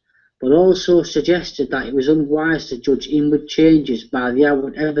Spirit, but also suggested that it was unwise to judge inward changes by the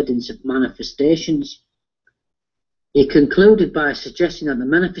outward evidence of manifestations. He concluded by suggesting that the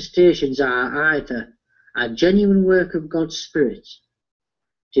manifestations are either a genuine work of God's Spirit,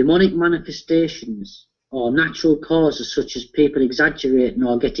 demonic manifestations, or natural causes such as people exaggerating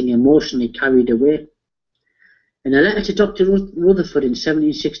or getting emotionally carried away. In a letter to Dr. Rutherford in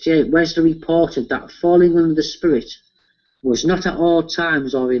 1768, Wesley reported that falling under the Spirit was not at all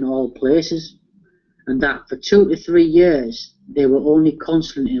times or in all places, and that for 2 to 3 years they were only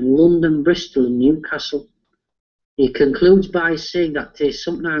constant in London, Bristol and Newcastle. He concludes by saying that they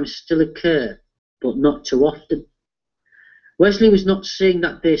sometimes still occur, but not too often. Wesley was not saying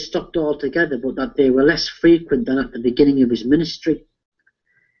that they stopped altogether, but that they were less frequent than at the beginning of his ministry.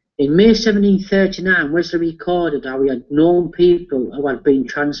 In May 1739, Wesley recorded how he had known people who had been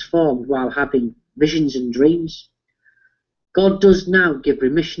transformed while having visions and dreams. God does now give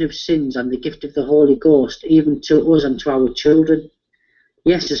remission of sins and the gift of the Holy Ghost even to us and to our children.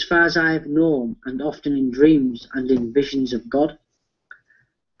 Yes, as far as I have known, and often in dreams and in visions of God.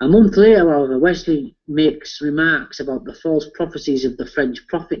 A month later, however, Wesley makes remarks about the false prophecies of the French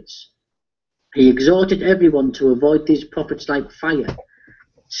prophets. He exhorted everyone to avoid these prophets like fire,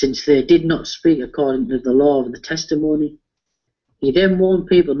 since they did not speak according to the law of the testimony. He then warned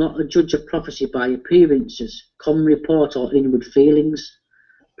people not to judge a prophecy by appearances, common report or inward feelings.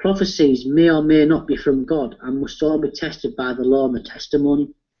 Prophecies may or may not be from God and must all be tested by the law and the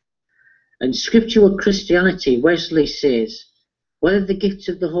testimony. In scriptural Christianity, Wesley says, whether the gifts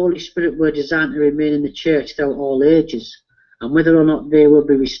of the Holy Spirit were designed to remain in the church throughout all ages, and whether or not they will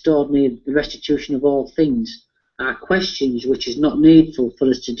be restored near the restitution of all things, are questions which is not needful for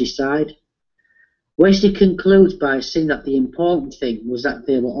us to decide. Wesley concludes by saying that the important thing was that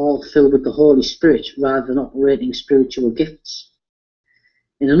they were all filled with the Holy Spirit rather than operating spiritual gifts.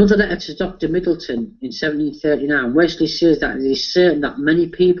 In another letter to Dr. Middleton in 1739, Wesley says that it is certain that many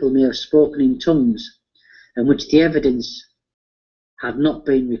people may have spoken in tongues, in which the evidence had not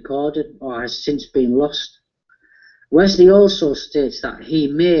been recorded or has since been lost. Wesley also states that he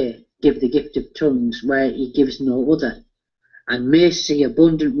may give the gift of tongues where he gives no other, and may see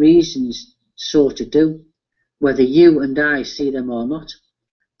abundant reasons so to do, whether you and I see them or not,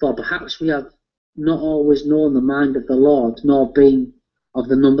 for perhaps we have not always known the mind of the Lord, nor been of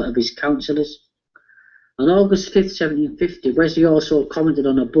the number of his counsellors. On August 5th, 1750, Wesley also commented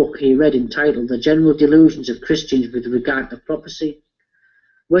on a book he read entitled The General Delusions of Christians with Regard to Prophecy.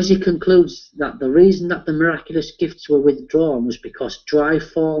 Wesley concludes that the reason that the miraculous gifts were withdrawn was because dry,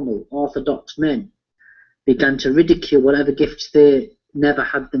 formal, orthodox men began to ridicule whatever gifts they never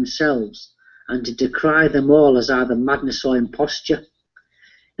had themselves, and to decry them all as either madness or imposture.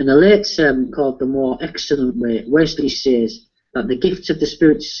 In a late sermon called The More Excellent Way, Wesley says that the gifts of the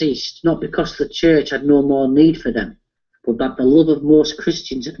Spirit ceased, not because the church had no more need for them, but that the love of most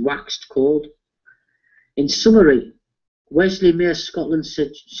Christians had waxed cold. In summary, Wesley may Scotland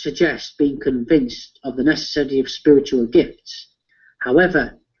suggest being convinced of the necessity of spiritual gifts.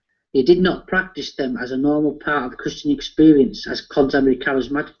 However, he did not practice them as a normal part of Christian experience as contemporary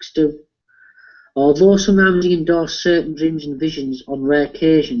charismatics do. Although sometimes he endorsed certain dreams and visions on rare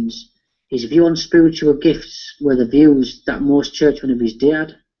occasions, his view on spiritual gifts were the views that most churchmen of his day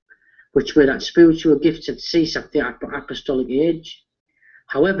had, which were that spiritual gifts had ceased at the apostolic age.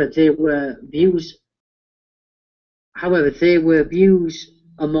 However, they were views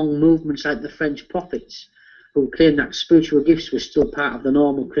among movements like the French prophets, who claimed that spiritual gifts were still part of the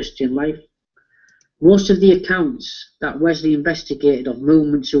normal Christian life. Most of the accounts that Wesley investigated of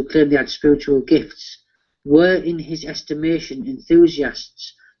movements who claimed they had spiritual gifts were, in his estimation,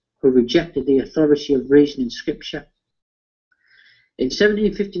 enthusiasts who rejected the authority of reason in Scripture. In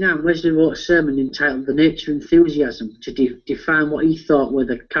 1759, Wesley wrote a sermon entitled The Nature of Enthusiasm to define what he thought were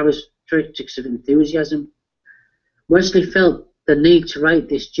the characteristics of enthusiasm. Wesley felt the need to write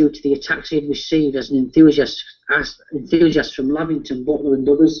this due to the attacks he had received as an enthusiast from Lavington, Butler and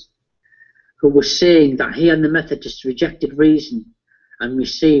others, who were saying that he and the Methodists rejected reason and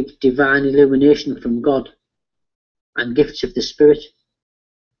received divine illumination from God and gifts of the Spirit.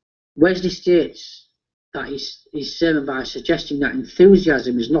 Wesley states that his sermon by suggesting that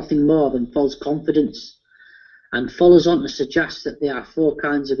enthusiasm is nothing more than false confidence, and follows on to suggest that there are 4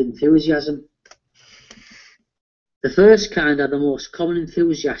 kinds of enthusiasm. The first kind are the most common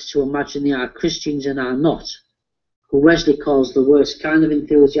enthusiasts who imagine they are Christians and are not, who Wesley calls the worst kind of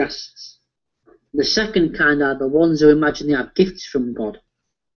enthusiasts. The second kind are the ones who imagine they have gifts from God.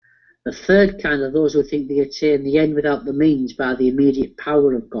 The third kind are those who think they attain the end without the means by the immediate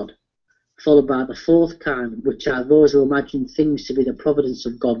power of God, followed by the fourth kind, which are those who imagine things to be the providence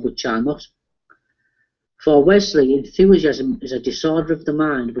of God which are not. For Wesley, enthusiasm is a disorder of the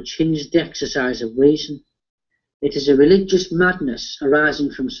mind which hinders the exercise of reason. It is a religious madness arising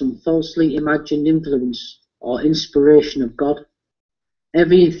from some falsely imagined influence or inspiration of God.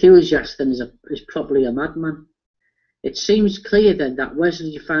 Every enthusiast then is properly a madman. It seems clear then that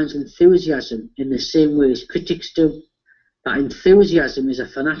Wesley defines enthusiasm in the same way as critics do, that enthusiasm is a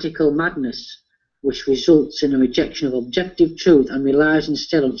fanatical madness which results in a rejection of objective truth and relies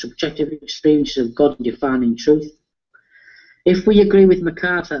instead on subjective experiences of God in defining truth. If we agree with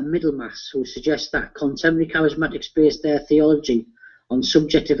MacArthur and Middlemass, who suggest that contemporary charismatics base their theology on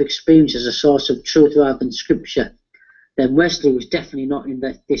subjective experience as a source of truth rather than scripture, then Wesley was definitely not in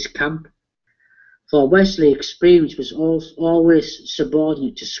this camp. For Wesley, experience was always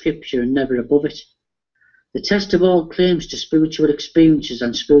subordinate to scripture and never above it. The test of all claims to spiritual experiences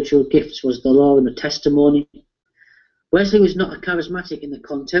and spiritual gifts was the law and the testimony. Wesley was not a charismatic in the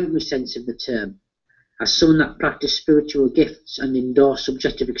contemporary sense of the term, as someone that practiced spiritual gifts and endorsed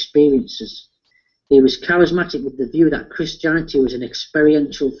subjective experiences. He was charismatic with the view that Christianity was an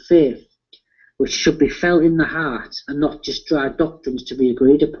experiential faith which should be felt in the heart and not just dry doctrines to be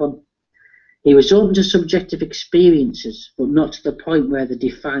agreed upon. He was open to subjective experiences, but not to the point where they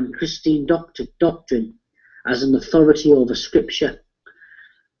defined Christine doctrine as an authority over Scripture.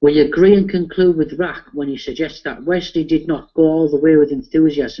 We agree and conclude with Rack when he suggests that Wesley did not go all the way with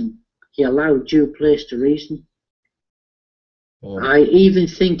enthusiasm. He allowed due place to reason. I even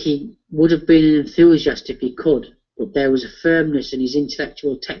think he would have been an enthusiast if he could, but there was a firmness in his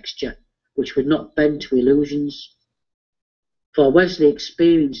intellectual texture which would not bend to illusions. For Wesley,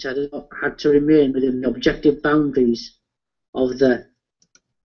 experience had to remain within the objective boundaries of the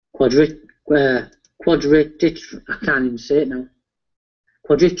quadrilateral.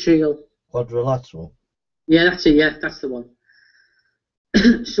 Yeah, that's it. Yeah, that's the one.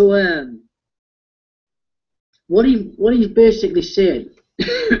 So, what he's basically saying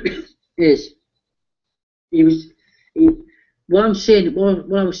is, what I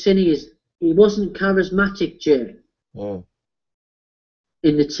was saying is, he wasn't charismatic, Jay.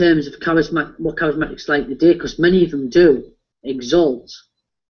 In the terms of what charismatics like today, because many of them do exalt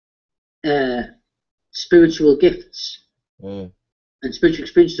spiritual gifts and spiritual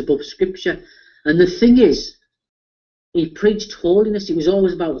experiences above Scripture. And the thing is, he preached holiness. It was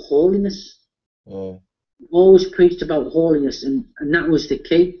always about holiness. Always preached about holiness, and that was the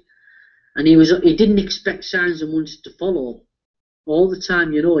key. And he didn't expect signs and wonders to follow all the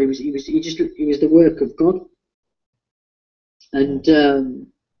time. You know, he was the work of God. And the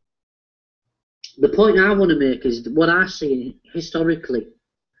point I want to make is what I see historically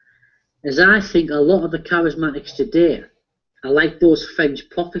is I think a lot of the charismatics today are like those French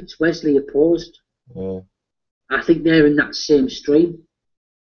prophets Wesley opposed. I think they're in that same stream.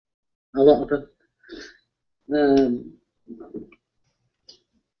 A lot of them.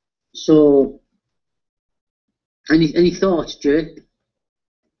 So, any thoughts, Jay?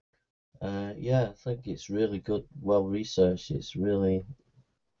 Yeah, I think it's really good, well researched. It's really,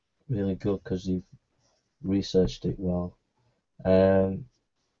 really good because you've researched it well. I'm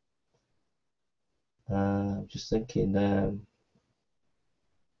just thinking,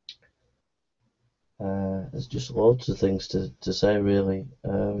 there's just loads of things to say, really.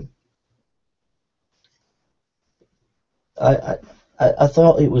 I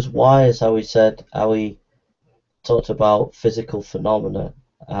thought it was wise how he talked about physical phenomena,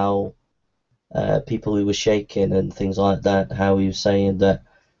 how people who were shaking and things like that, how he was saying that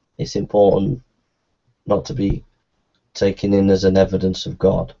it's important not to be taken in as an evidence of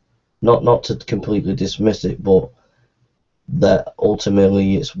God, not to completely dismiss it, but that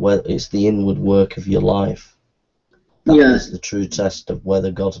ultimately it's the inward work of your life that is the true test of whether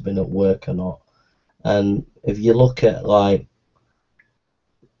God's been at work or not. And if you look at like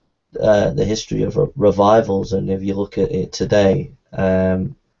the history of revivals, and if you look at it today,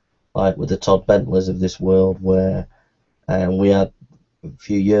 like with the Todd Bentleys of this world, where we had a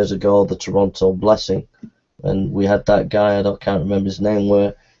few years ago the Toronto Blessing, and we had that guy, I can't remember his name,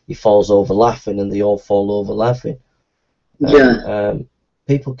 where he falls over laughing and they all fall over laughing.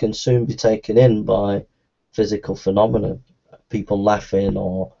 People can soon be taken in by physical phenomena, people laughing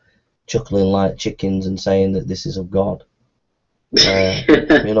or chuckling like chickens and saying that this is of God.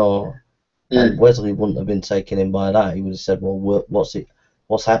 You know, and Wesley wouldn't have been taken in by that. He would have said, well,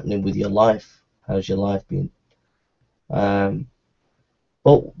 what's happening with your life? How's your life been?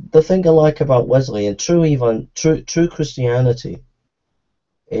 But the thing I like about Wesley and true Christianity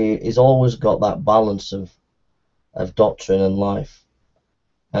is always got that balance of doctrine and life,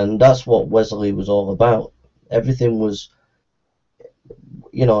 and that's what Wesley was all about. Everything was,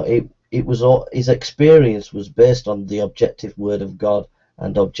 you know, it was all, his experience was based on the objective word of God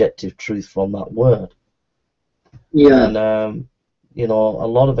and objective truth from that word. And you know, a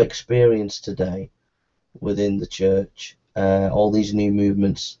lot of experience today within the church, all these new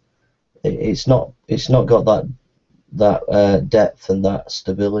movements, it's not got depth and that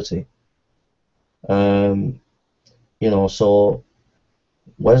stability. You know, so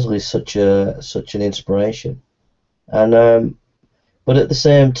Wesley's such an inspiration, and but at the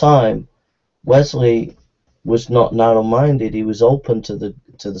same time, Wesley was not narrow-minded. He was open to the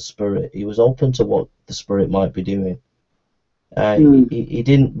Spirit. He was open to what the Spirit might be doing. He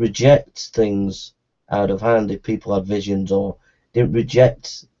didn't reject things out of hand if people had visions, or didn't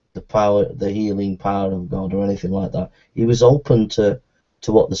reject the healing power of God or anything like that. He was open to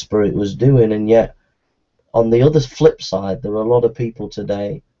what the Spirit was doing, and yet on the other flip side, there are a lot of people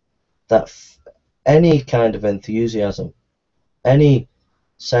today that any kind of enthusiasm, any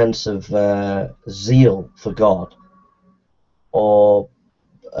sense of zeal for God, or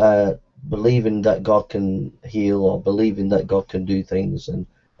believing that God can heal, or believing that God can do things,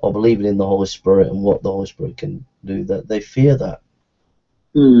 or believing in the Holy Spirit and what the Holy Spirit can do, that they fear that.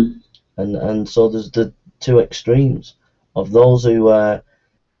 And so there's the two extremes of those who are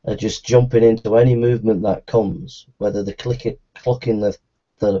just jumping into any movement that comes, whether they're clocking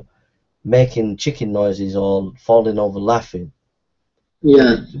the making chicken noises or falling over laughing.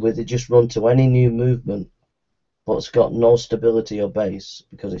 Where they just run to any new movement, but it's got no stability or base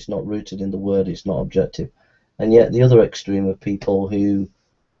because it's not rooted in the Word, it's not objective. And yet the other extreme of people who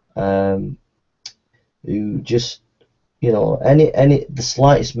just, you know, the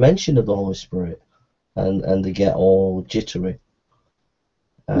slightest mention of the Holy Spirit, and they get all jittery.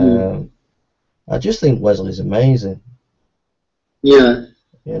 I just think Wesley's amazing. Yeah.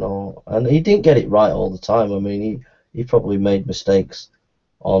 You know, and he didn't get it right all the time. I mean, he probably made mistakes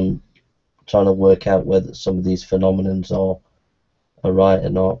on trying to work out whether some of these phenomenons are right or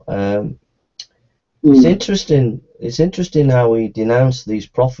not. It's interesting. It's interesting how he denounced these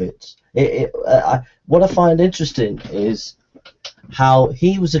prophets. What I find interesting is how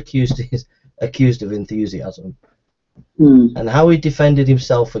he was accused of enthusiasm, and how he defended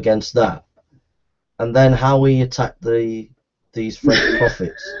himself against that, and then how he attacked these French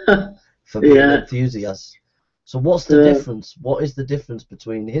prophets for being enthusiasts. So what's the difference? What is the difference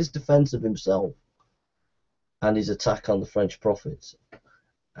between his defense of himself and his attack on the French prophets?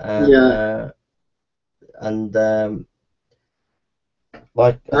 I think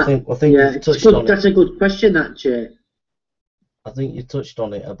you've touched on it. That's a good question, actually. I think you touched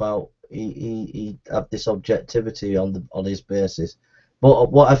on it about he had this objectivity on his basis.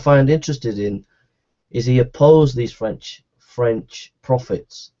 But what I find interested in is he opposed these French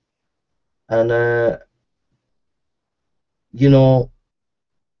prophets, and you know,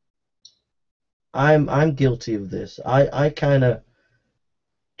 I'm guilty of this. I kind of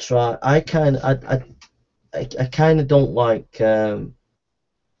don't like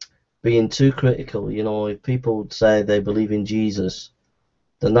being too critical. You know, if people say they believe in Jesus,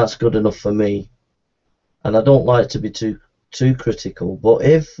 then that's good enough for me, and I don't like to be too critical. But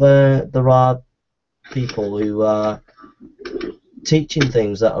if there are people who are teaching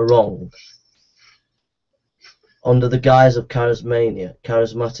things that are wrong under the guise of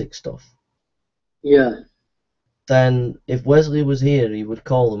charismatic stuff, then if Wesley was here, he would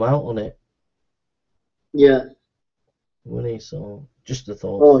call them out on it. Wouldn't he? So, just a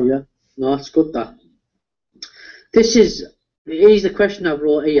thought. Oh yeah, no, that's good. Here's the question I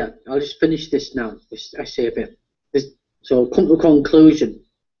wrote here. I'll just finish this now. I say a bit. So come to a conclusion.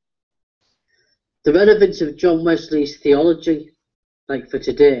 The relevance of John Wesley's theology, like for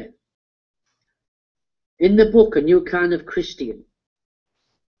today. In the book A New Kind of Christian,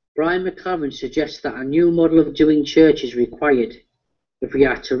 Brian McLaren suggests that a new model of doing church is required if we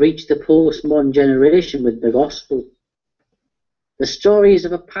are to reach the postmodern generation with the gospel. The story is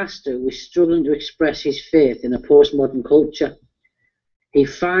of a pastor who is struggling to express his faith in a postmodern culture. He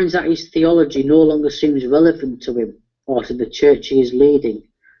finds that his theology no longer seems relevant to him or to the church he is leading,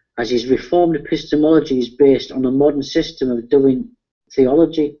 as his reformed epistemology is based on a modern system of doing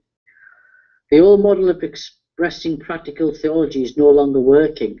theology. The old model of expressing practical theology is no longer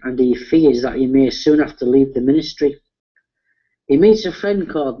working, and he fears that he may soon have to leave the ministry. He meets a friend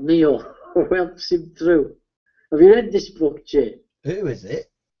called Neo who helps him through. Have you read this book, Jay? Who is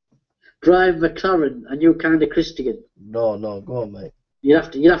it? Brian McLaren, A New Kind of Christian. No, go on, mate. You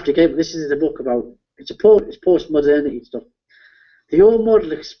have to get. This is the book about. It's post-modernity stuff. The old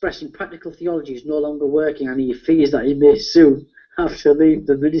model expressing practical theology is no longer working, and he fears that he may soon have to leave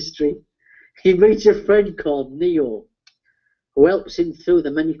the ministry. He meets a friend called Neo, who helps him through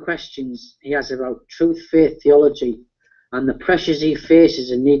the many questions he has about truth, faith, theology, and the pressures he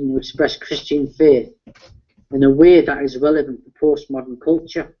faces in needing to express Christian faith in a way that is relevant for postmodern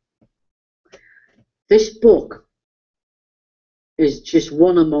culture. This book is just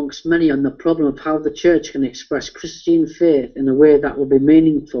one amongst many on the problem of how the church can express Christian faith in a way that will be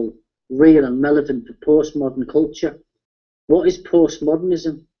meaningful, real and relevant for postmodern culture. What is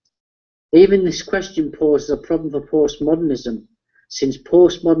postmodernism? Even this question poses a problem for postmodernism, since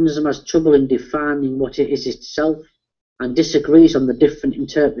postmodernism has trouble in defining what it is itself and disagrees on the different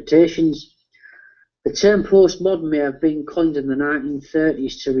interpretations. The term postmodern may have been coined in the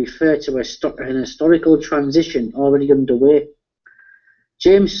 1930s to refer to an historical transition already underway.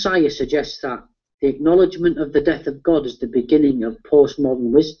 James Sire suggests that the acknowledgement of the death of God is the beginning of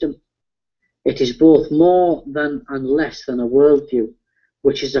postmodern wisdom. It is both more than and less than a worldview,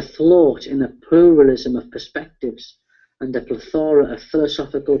 which is afloat in a pluralism of perspectives and a plethora of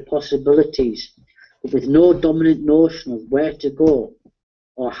philosophical possibilities, but with no dominant notion of where to go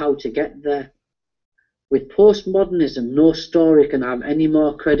or how to get there. With postmodernism, no story can have any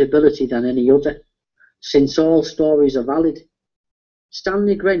more credibility than any other, since all stories are valid.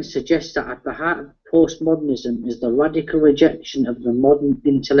 Stanley Grenz suggests that at the heart of postmodernism is the radical rejection of the modern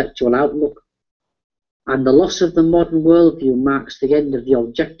intellectual outlook, and the loss of the modern worldview marks the end of the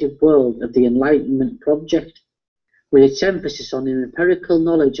objective world of the Enlightenment project, with its emphasis on an empirical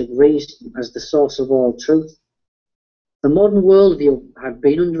knowledge of reason as the source of all truth. The modern worldview had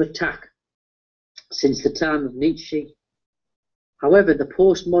been under attack since the time of Nietzsche. However, the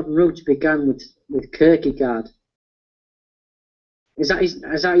postmodern roots began with Kierkegaard. Is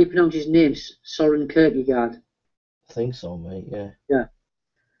that how you pronounce his name? Soren Kierkegaard? I think so, mate, yeah. Yeah.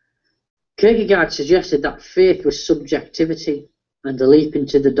 Kierkegaard suggested that faith was subjectivity and a leap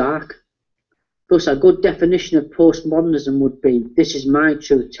into the dark. Thus, a good definition of postmodernism would be, this is my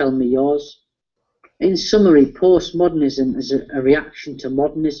truth, tell me yours. In summary, postmodernism is a reaction to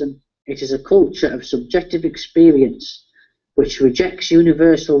modernism. It is a culture of subjective experience which rejects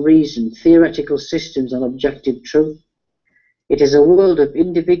universal reason, theoretical systems and objective truth. It is a world of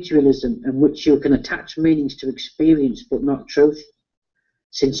individualism in which you can attach meanings to experience but not truth.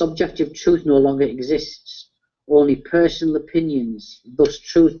 Since objective truth no longer exists, only personal opinions, thus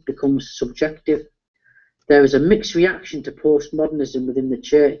truth becomes subjective. There is a mixed reaction to postmodernism within the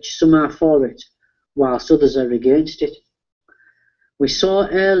church. Some are for it, whilst others are against it. We saw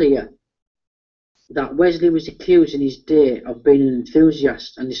earlier that Wesley was accused in his day of being an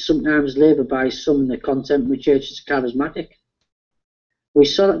enthusiast and is sometimes labelled by some in the contemporary church as charismatic. We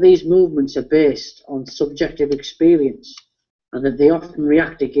saw that these movements are based on subjective experience and that they often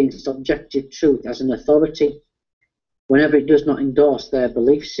react against objective truth as an authority whenever it does not endorse their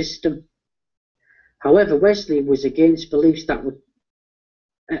belief system. However, Wesley was against beliefs that were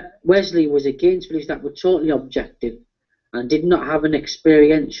totally objective and did not have an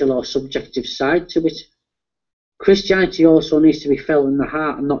experiential or subjective side to it. Christianity also needs to be felt in the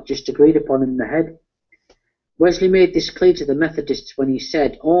heart and not just agreed upon in the head. Wesley made this clear to the Methodists when he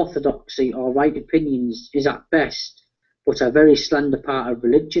said, orthodoxy or right opinions is at best but a very slender part of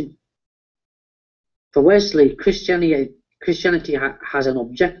religion. For Wesley, Christianity has an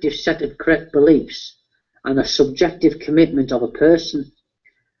objective set of correct beliefs and a subjective commitment of a person.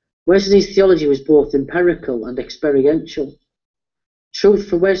 Wesley's theology was both empirical and experiential. Truth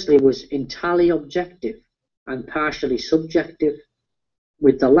for Wesley was entirely objective and partially subjective,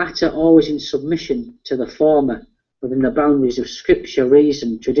 with the latter always in submission to the former within the boundaries of scripture,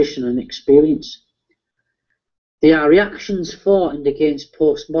 reason, tradition and experience. There are reactions for and against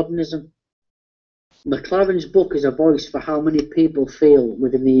postmodernism. McLaren's book is a voice for how many people feel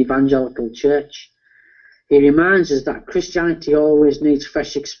within the evangelical church. He reminds us that Christianity always needs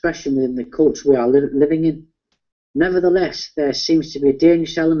fresh expression within the culture we are living in. Nevertheless, there seems to be a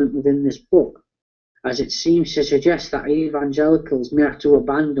dangerous element within this book, as it seems to suggest that evangelicals may have to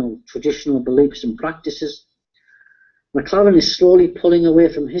abandon traditional beliefs and practices. McLaren is slowly pulling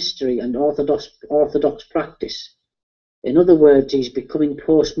away from history and orthodox practice. In other words, he's becoming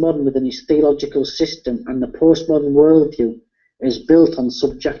postmodern within his theological system, and the postmodern worldview is built on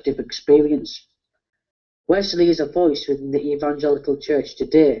subjective experience. Wesley is a voice within the evangelical church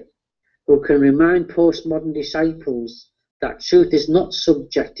today who can remind postmodern disciples that truth is not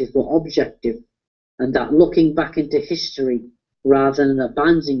subjective but objective, and that looking back into history rather than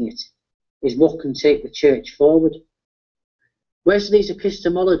abandoning it is what can take the church forward. Wesley's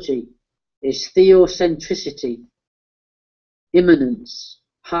epistemology is theocentricity, immanence,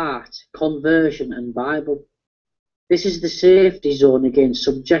 heart, conversion and Bible. This is the safety zone against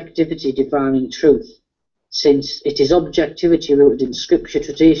subjectivity defining truth, since it is objectivity rooted in scripture,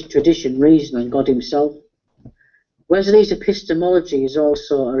 tradition, reason and God himself. Wesley's epistemology is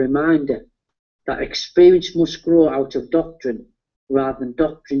also a reminder that experience must grow out of doctrine rather than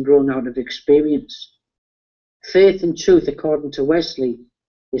doctrine grown out of experience. Faith and truth, according to Wesley,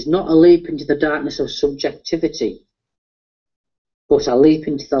 is not a leap into the darkness of subjectivity, but a leap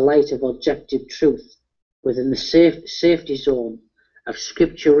into the light of objective truth within the safety zone of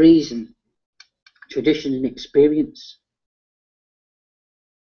scripture, reason, tradition, and experience.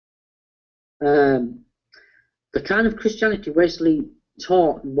 The kind of Christianity Wesley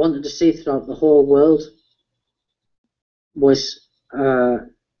taught and wanted to see throughout the whole world was that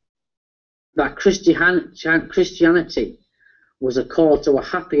Christianity was a call to a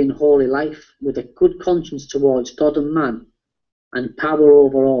happy and holy life with a good conscience towards God and man, and power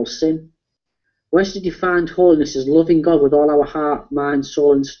over all sin. Wesley defined holiness as loving God with all our heart, mind,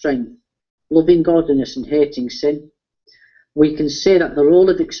 soul and strength, loving godliness and hating sin. We can say that the role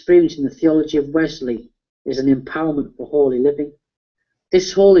of experience in the theology of Wesley is an empowerment for holy living.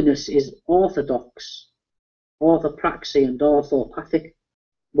 This holiness is orthodox, orthopraxy and orthopathic,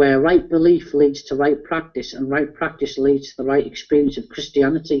 where right belief leads to right practice and right practice leads to the right experience of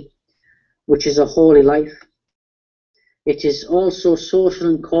Christianity, which is a holy life. It is also social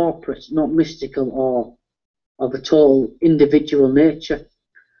and corporate, not mystical or of a total individual nature.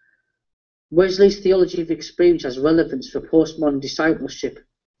 Wesley's theology of experience has relevance for postmodern discipleship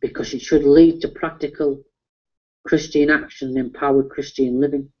because it should lead to practical Christian action and empowered Christian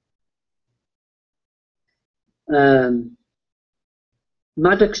living.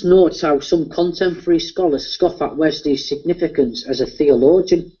 Maddox notes how some contemporary scholars scoff at Wesley's significance as a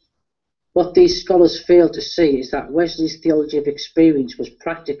theologian. What these scholars fail to see is that Wesley's theology of experience was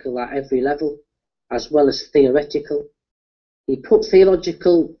practical at every level, as well as theoretical. He put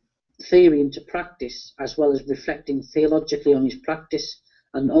theological theory into practice, as well as reflecting theologically on his practice,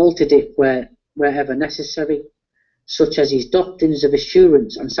 and altered it wherever necessary, such as his doctrines of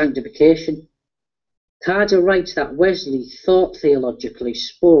assurance and sanctification. Carter writes that Wesley thought theologically,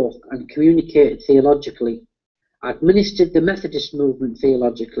 spoke and communicated theologically, administered the Methodist movement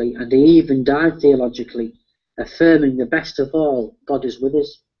theologically, and he even died theologically, affirming the best of all, God is with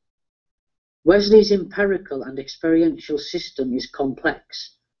us. Wesley's empirical and experiential system is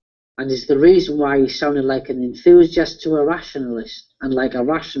complex, and is the reason why he sounded like an enthusiast to a rationalist, and like a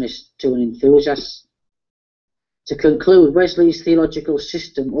rationalist to an enthusiast. To conclude, Wesley's theological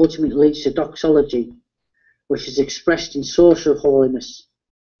system ultimately leads to doxology, which is expressed in social holiness,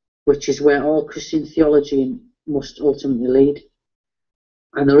 which is where all Christian theology must ultimately lead,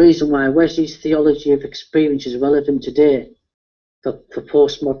 and the reason why Wesley's theology of experience is relevant today for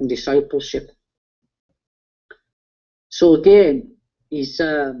postmodern discipleship. So again, he's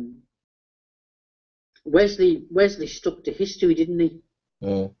Wesley stuck to history, didn't he?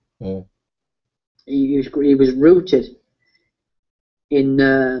 He was rooted in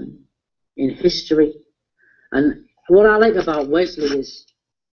history. And what I like about Wesley is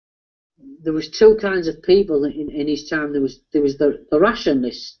there was two kinds of people in his time. There was the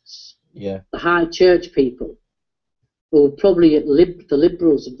rationalists, the high church people, who were probably the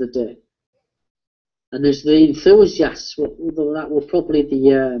liberals of the day, and there's the enthusiasts, that were probably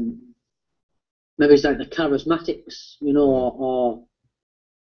the maybe it's like the charismatics, or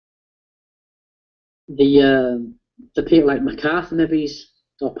the people like MacArthur, maybe,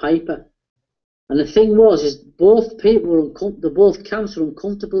 or Piper. And the thing is both people both camps were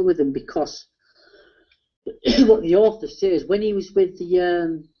uncomfortable with him because what the author says, when he was with the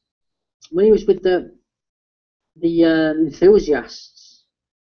enthusiasts,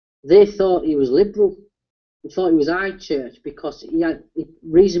 they thought he was liberal. They thought he was high church because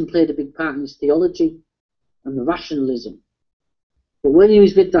reason played a big part in his theology and the rationalism. But when he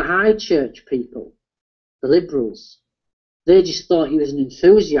was with the high church people, the liberals, they just thought he was an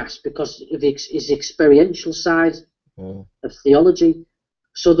enthusiast because of his experiential side of theology.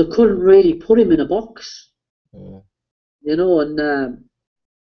 So they couldn't really put him in a box, and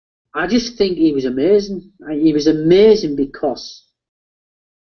I just think he was amazing. He was amazing because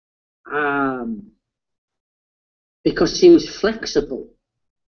he was flexible,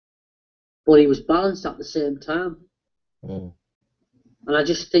 but he was balanced at the same time. And I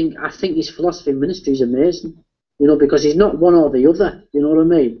think his philosophy and ministry is amazing. Because he's not one or the other, you know what I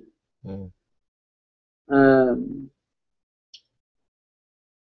mean?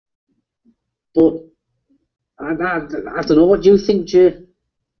 But I don't know, what do you think, Jay?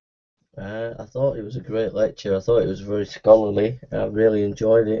 I thought it was a great lecture. I thought it was very scholarly. I really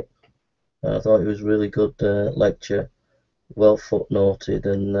enjoyed it. I thought it was a really good lecture, well footnoted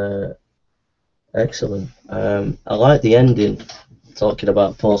and excellent. I like the ending, talking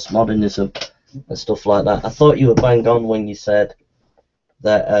about postmodernism and stuff like that. I thought you were bang on when you said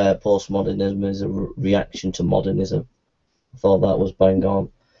that postmodernism is a reaction to modernism. I thought that was bang on.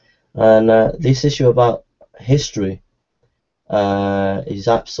 And this issue about history is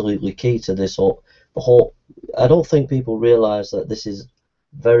absolutely key to this whole. I don't think people realise that this is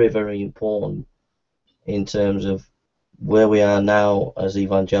very, very important in terms of where we are now as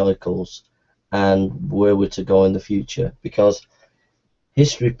evangelicals and where we're to go in the future, because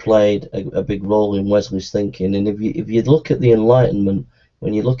history played a big role in Wesley's thinking. And if you look at the Enlightenment,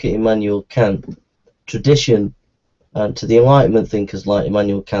 when you look at Immanuel Kant, tradition, and to the Enlightenment thinkers like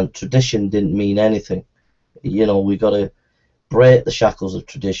Immanuel Kant, tradition didn't mean anything. You know, we got to break the shackles of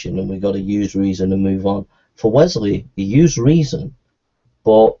tradition, and we got to use reason and move on. For Wesley, he used reason,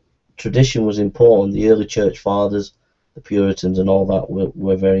 but tradition was important. The early church fathers, the Puritans, and all that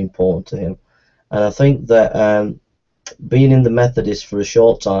were very important to him. And I think that being in the Methodists for a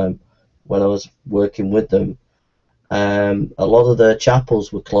short time, when I was working with them, a lot of their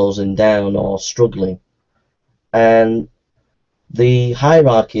chapels were closing down or struggling, and the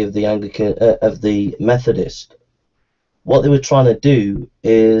hierarchy of the Anglican of the Methodist, what they were trying to do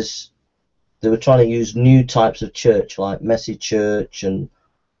is they were trying to use new types of church, like messy church and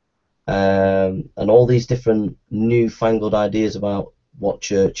all these different newfangled ideas about what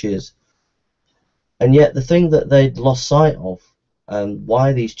church is. And yet the thing that they'd lost sight of, and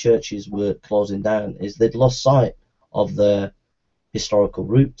why these churches were closing down, is they'd lost sight of their historical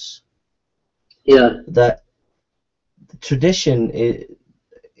roots. Yeah. That tradition,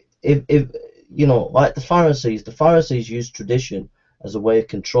 if you know, like the Pharisees used tradition as a way of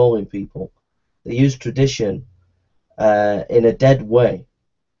controlling people. They used tradition in a dead way.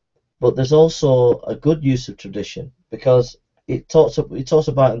 But there's also a good use of tradition, because it talks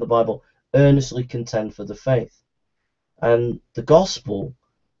about in the Bible, earnestly contend for the faith. And the gospel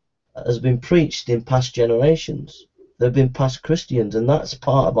has been preached in past generations. There have been past Christians, and that's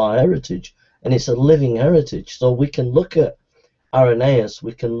part of our heritage, and it's a living heritage. So we can look at Irenaeus,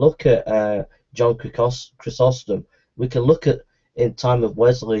 we can look at John Chrysostom, we can look at, in time of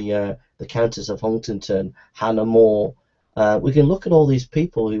Wesley, the Countess of Huntington, Hannah More. We can look at all these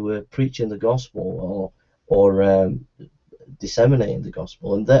people who were preaching the gospel or disseminating the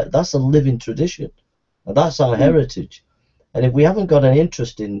gospel, and that's a living tradition, and that's our heritage. And if we haven't got an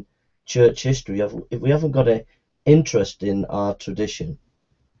interest in church history, if we haven't got an interest in our tradition,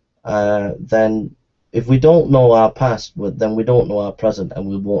 then if we don't know our past, then we don't know our present, and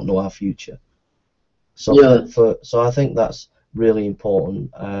we won't know our future. So Yeah. so I think that's really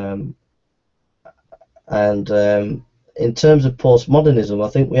important. In terms of postmodernism, I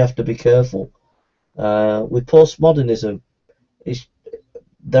think we have to be careful. With postmodernism,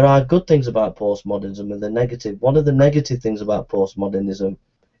 there are good things about postmodernism and the negative. One of the negative things about postmodernism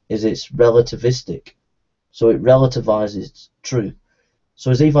is it's relativistic, so it relativizes truth.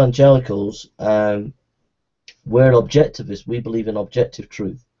 So as evangelicals, we're objectivists. We believe in objective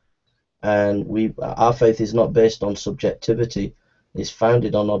truth, and our faith is not based on subjectivity. It's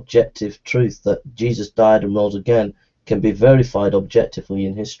founded on objective truth, that Jesus died and rose again can be verified objectively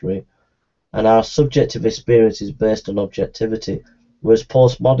in history, and our subjective experience is based on objectivity. Whereas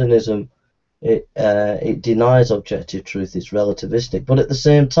postmodernism, it denies objective truth, it's relativistic. But at the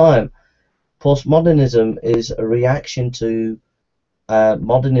same time, postmodernism is a reaction to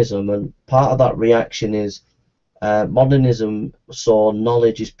modernism, and part of that reaction is modernism saw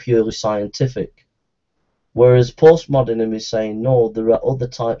knowledge is purely scientific, whereas postmodernism is saying no, there are other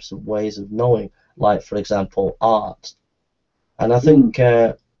types of ways of knowing, like for example art. And I think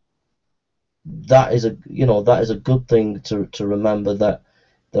that is a good thing to remember, that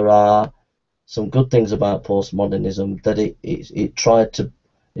there are some good things about postmodernism, that it's tried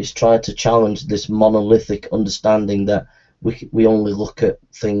to challenge this monolithic understanding that we only look at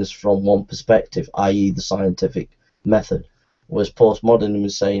things from one perspective, i.e. the scientific method, whereas postmodernism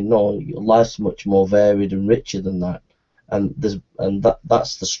is saying no, life's much more varied and richer than that, and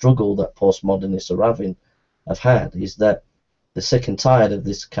that's the struggle that postmodernists have had, is that they're sick and tired of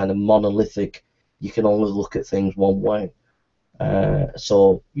this kind of monolithic, you can only look at things one way.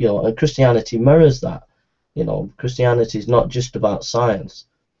 So, and Christianity mirrors that. Christianity is not just about science.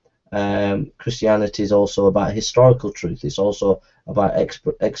 Christianity is also about historical truth. It's also about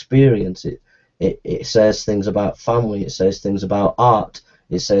experience. It says things about family. It says things about art.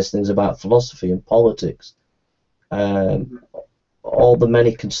 It says things about philosophy and politics. All the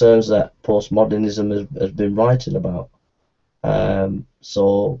many concerns that postmodernism has been writing about.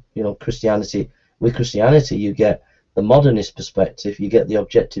 So, with Christianity, you get the modernist perspective, you get the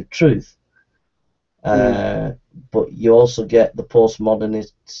objective truth, but you also get the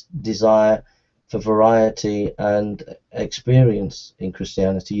postmodernist desire for variety and experience in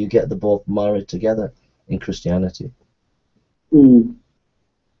Christianity. You get the both married together in Christianity.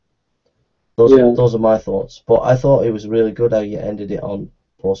 So Yeah. Those are my thoughts. But I thought it was really good how you ended it on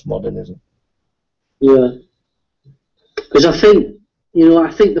postmodernism. Yeah. Because I think,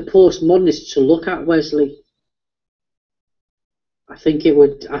 I think the postmodernists to look at Wesley, I think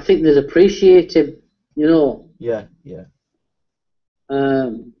they'd appreciate him, Yeah, yeah.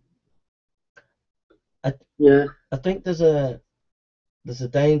 Um, I yeah. I think there's a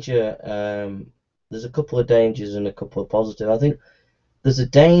danger. There's a couple of dangers and a couple of positives. I think there's a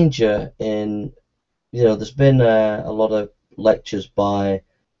danger in, there's been a lot of lectures by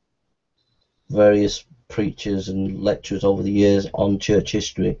various preachers and lecturers over the years on church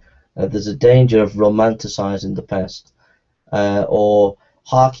history. There's a danger of romanticizing the past, or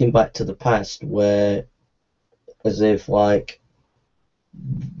harking back to the past, where as if like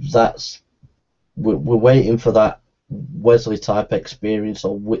we're waiting for that Wesley type experience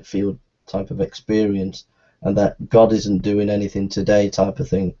or Whitfield type of experience, and that God isn't doing anything today type of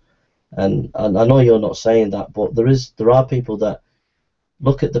thing. And I know you're not saying that, but there are people that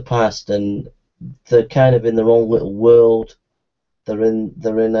look at the past and they're kind of in their own little world. They're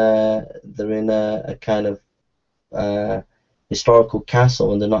in a kind of historical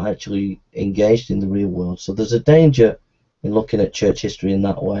castle, and they're not actually engaged in the real world. So there's a danger in looking at church history in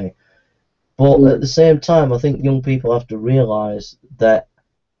that way. But at the same time, I think young people have to realise that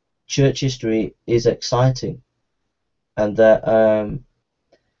church history is exciting, and that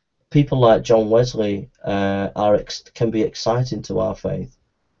people like John Wesley can be exciting to our faith,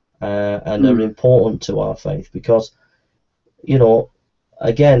 and are important to our faith, because,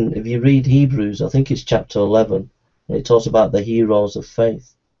 again, if you read Hebrews, I think it's chapter 11, it talks about the heroes of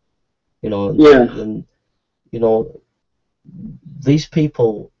faith. And these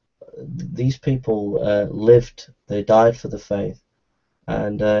people lived, they died for the faith,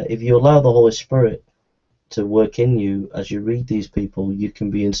 and if you allow the Holy Spirit to work in you as you read these people, you can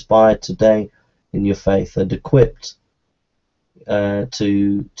be inspired today in your faith and equipped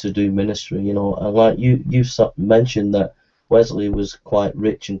to do ministry. And like you mentioned that Wesley was quite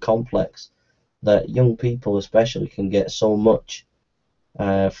rich and complex, that young people especially can get so much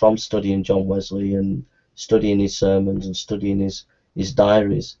from studying John Wesley and studying his sermons and studying his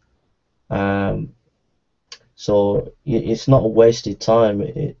diaries. So it's not a wasted time.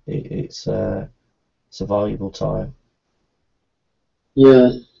 It's a valuable time. Yeah.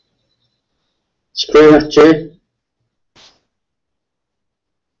 It's great, Jay.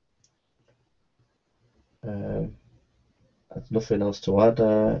 There's nothing else to add.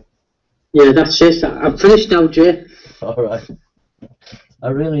 Yeah, that's it. I'm finished now, Jay. All right. I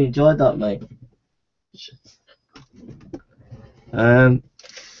really enjoyed that, mate.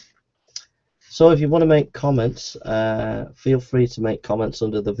 So if you want to make comments, feel free to make comments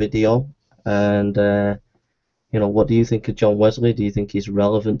under the video. And what do you think of John Wesley? Do you think he's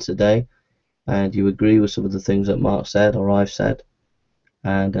relevant today? And do you agree with some of the things that Mark said or I've said?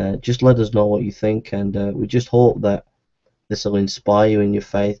 And just let us know what you think. And we just hope that this will inspire you in your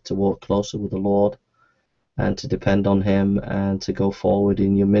faith to walk closer with the Lord, and to depend on Him, and to go forward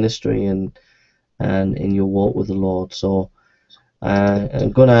in your ministry and in your walk with the Lord. So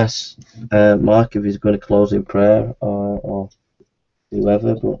I'm going to ask Mark if he's going to close in prayer, or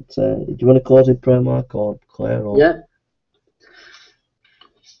whoever. But do you want to close in prayer, Mark, or Claire? Or... Yeah.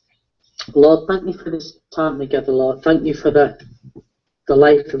 Lord, thank you for this time together, Lord. Thank you for the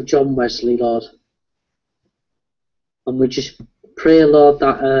life of John Wesley, Lord. And we just pray, Lord,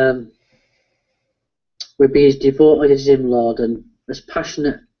 that we be as devoted as him, Lord, and as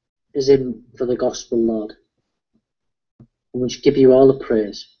passionate as him for the gospel, Lord. And we just give you all the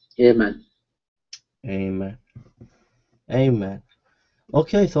praise. Amen. Amen. Amen.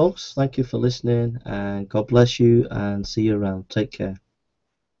 Okay, folks, thank you for listening, and God bless you, and see you around. Take care.